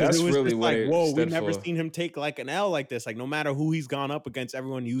 Exactly. That's really what like, whoa, we've never seen him take like an L like this. Like no matter who he's gone up against,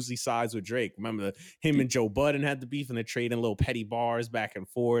 everyone usually sides with Drake. Remember him and Joe Budden had the beef and they're trading little petty bars back and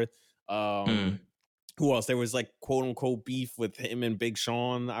forth. Who else? There was like quote unquote beef with him and Big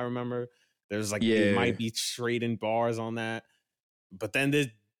Sean. I remember there's like they might be trading bars on that. But then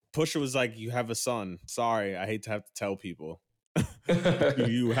the Pusha was like, "You have a son. Sorry, I hate to have to tell people."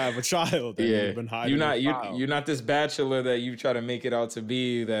 You have a child. You've been hiding you're not this bachelor that you try to make it out to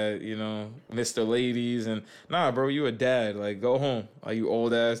be, that Mr. Ladies, and nah, bro, you a dad. Like, go home. Are you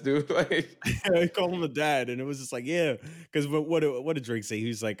old ass dude? Like, I call him a dad, and it was just like, yeah, because what did Drake say? He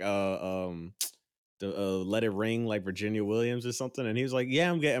was like, let it ring like Virginia Williams or something, and he was like, yeah,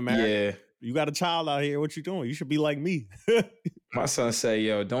 I'm getting married. Yeah. You got a child out here. What you doing? You should be like me. My son said,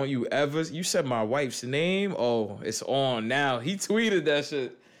 yo, don't you ever... You said my wife's name? Oh, it's on now. He tweeted that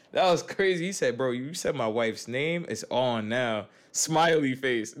shit. That was crazy. He said, bro, you said my wife's name? It's on now. Smiley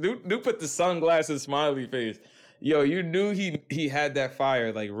face. Dude put the sunglasses smiley face. Yo, you knew he had that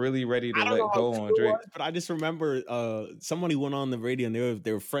fire like really ready to let go on Drake. But I just remember somebody went on the radio and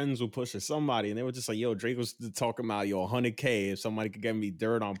they were friends with Push or somebody, and they were just like, yo, Drake was talking about, yo, 100K if somebody could get me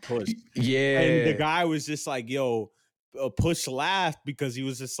dirt on Push. Yeah. And the guy was just like, yo, Push laughed because he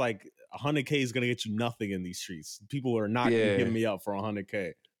was just like, 100K is gonna get you nothing in these streets. People are not gonna give me up for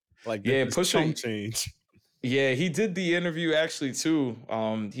 100K. Like, Push change. Yeah, he did the interview actually too.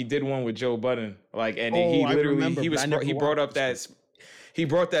 He did one with Joe Budden, like, and he literally he brought up that he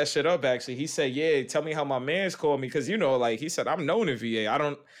brought that shit up actually. He said, "Yeah, tell me how my man's called me," because like he said, I'm known in VA. I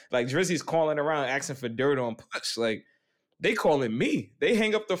don't like Drizzy's calling around asking for dirt on Push. Like they calling me. They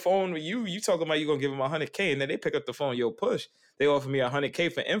hang up the phone with you. You talking about you gonna give them $100K, and then they pick up the phone. Yo, Push. They offer me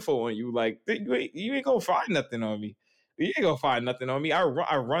 $100K for info on you. Like you ain't gonna find nothing on me. You ain't gonna find nothing on me. I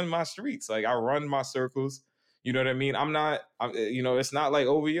run my streets. Like I run my circles. You know what I mean? It's not like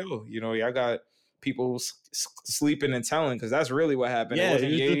OVO. I got people sleeping and telling, because that's really what happened. Yeah, it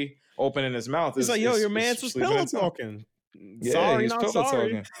wasn't Ye opening his mouth. It's like, yo, your man's was pillow talking. Sorry, not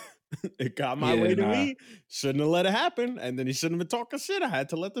sorry. It got my way to me. Shouldn't have let it happen. And then he shouldn't have been talking shit. I had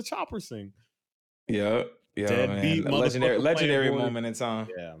to let the chopper sing. Yeah. Man. Legendary moment in time.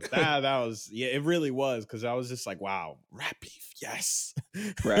 Yeah, that was, it really was, because I was just like, wow, rap beef, yes.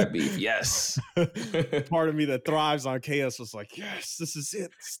 Rap beef, yes. Part of me that thrives on chaos was like, yes, this is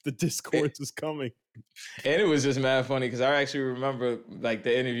it. The discourse is coming. And it was just mad funny, because I actually remember like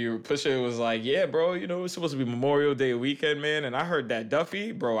the interview. Pusha was like, yeah, bro, it's supposed to be Memorial Day weekend, man. And I heard that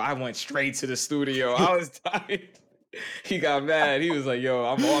Duffy, bro, I went straight to the studio. I was tired. He got mad. He was like, yo,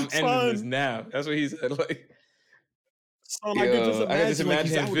 I'm ending this now. That's what he said. Like, son, I could just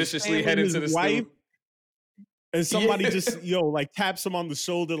imagine him viciously heading to the studio. And somebody just, like taps him on the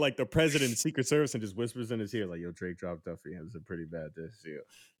shoulder, like the president of Secret Service, and just whispers in his ear, like, yo, Drake dropped Duffy. It was a pretty bad deal.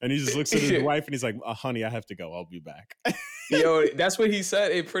 And he just looks at his wife and he's like, honey, I have to go. I'll be back. Yo, that's what he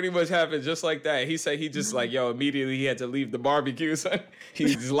said. It pretty much happened just like that. He said he just like, immediately he had to leave the barbecue. Son. He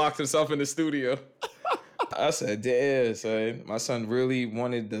just locked himself in the studio. I said, damn, son. My son really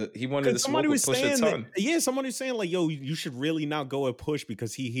wanted to smoke with Push a ton. Somebody was saying like, yo, you should really not go at Push,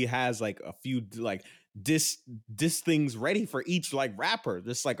 because he has like a few like diss things ready for each like rapper.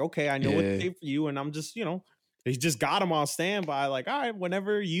 Just like, okay, I know what to say for you, and I'm just, he just got him on standby. Like, all right,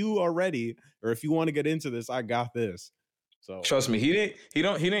 whenever you are ready, or if you want to get into this, I got this. So trust me, he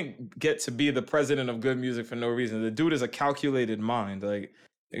didn't get to be the president of good music for no reason. The dude is a calculated mind. Like,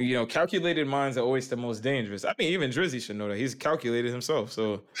 calculated minds are always the most dangerous. I mean, even Drizzy should know that. He's calculated himself.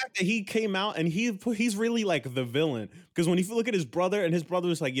 So the fact that he came out and he's really like the villain, because when you look at his brother, and his brother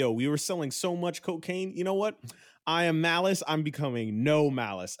was like, yo, we were selling so much cocaine. You know what? I am Malice. I'm becoming no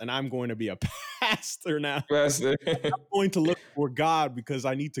Malice, and I'm going to be a pastor now. I'm going to look for God because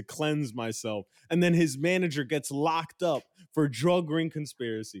I need to cleanse myself. And then his manager gets locked up for drug ring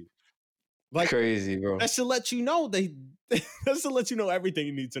conspiracy. Like, crazy, bro. That should let you know that should let you know everything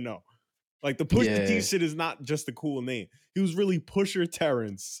you need to know. Like, the Pusha T shit is not just a cool name. He was really Pusher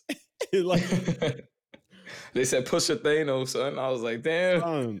Terrence. Like, they said Pusha Thanos, son. I was like,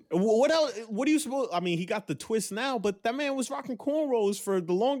 damn. What else? What do you suppose? I mean, he got the twist now, but that man was rocking cornrows for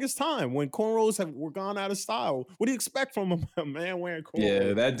the longest time when cornrows were gone out of style. What do you expect from a man wearing cornrows?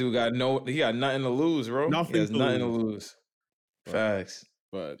 Yeah, that dude got nothing to lose, bro. Nothing to lose. Facts.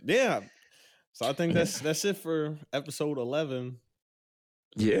 But yeah. So I think that's it for episode 11.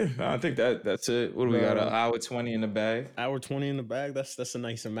 Yeah, I think that's it. What do we got? An hour 20 in the bag. Hour 20 in the bag. That's a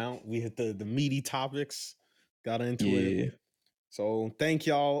nice amount. We hit the meaty topics. Got into it. So thank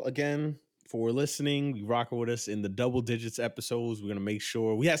y'all again for listening. You rocking with us in the double digits episodes. We're gonna make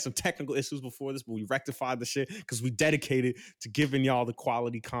sure we had some technical issues before this, but we rectified the shit because we dedicated to giving y'all the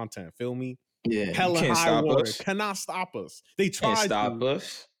quality content. Feel me? Yeah. Hell and high water cannot stop us. They tried to stop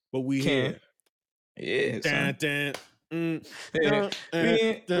us, but we can't. Yeah.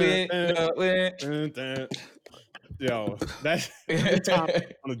 Yo, that's every time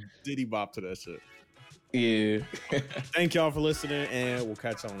on a diddy bop to that shit. Yeah. Thank y'all for listening, and we'll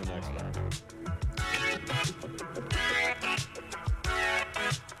catch y'all on the next one.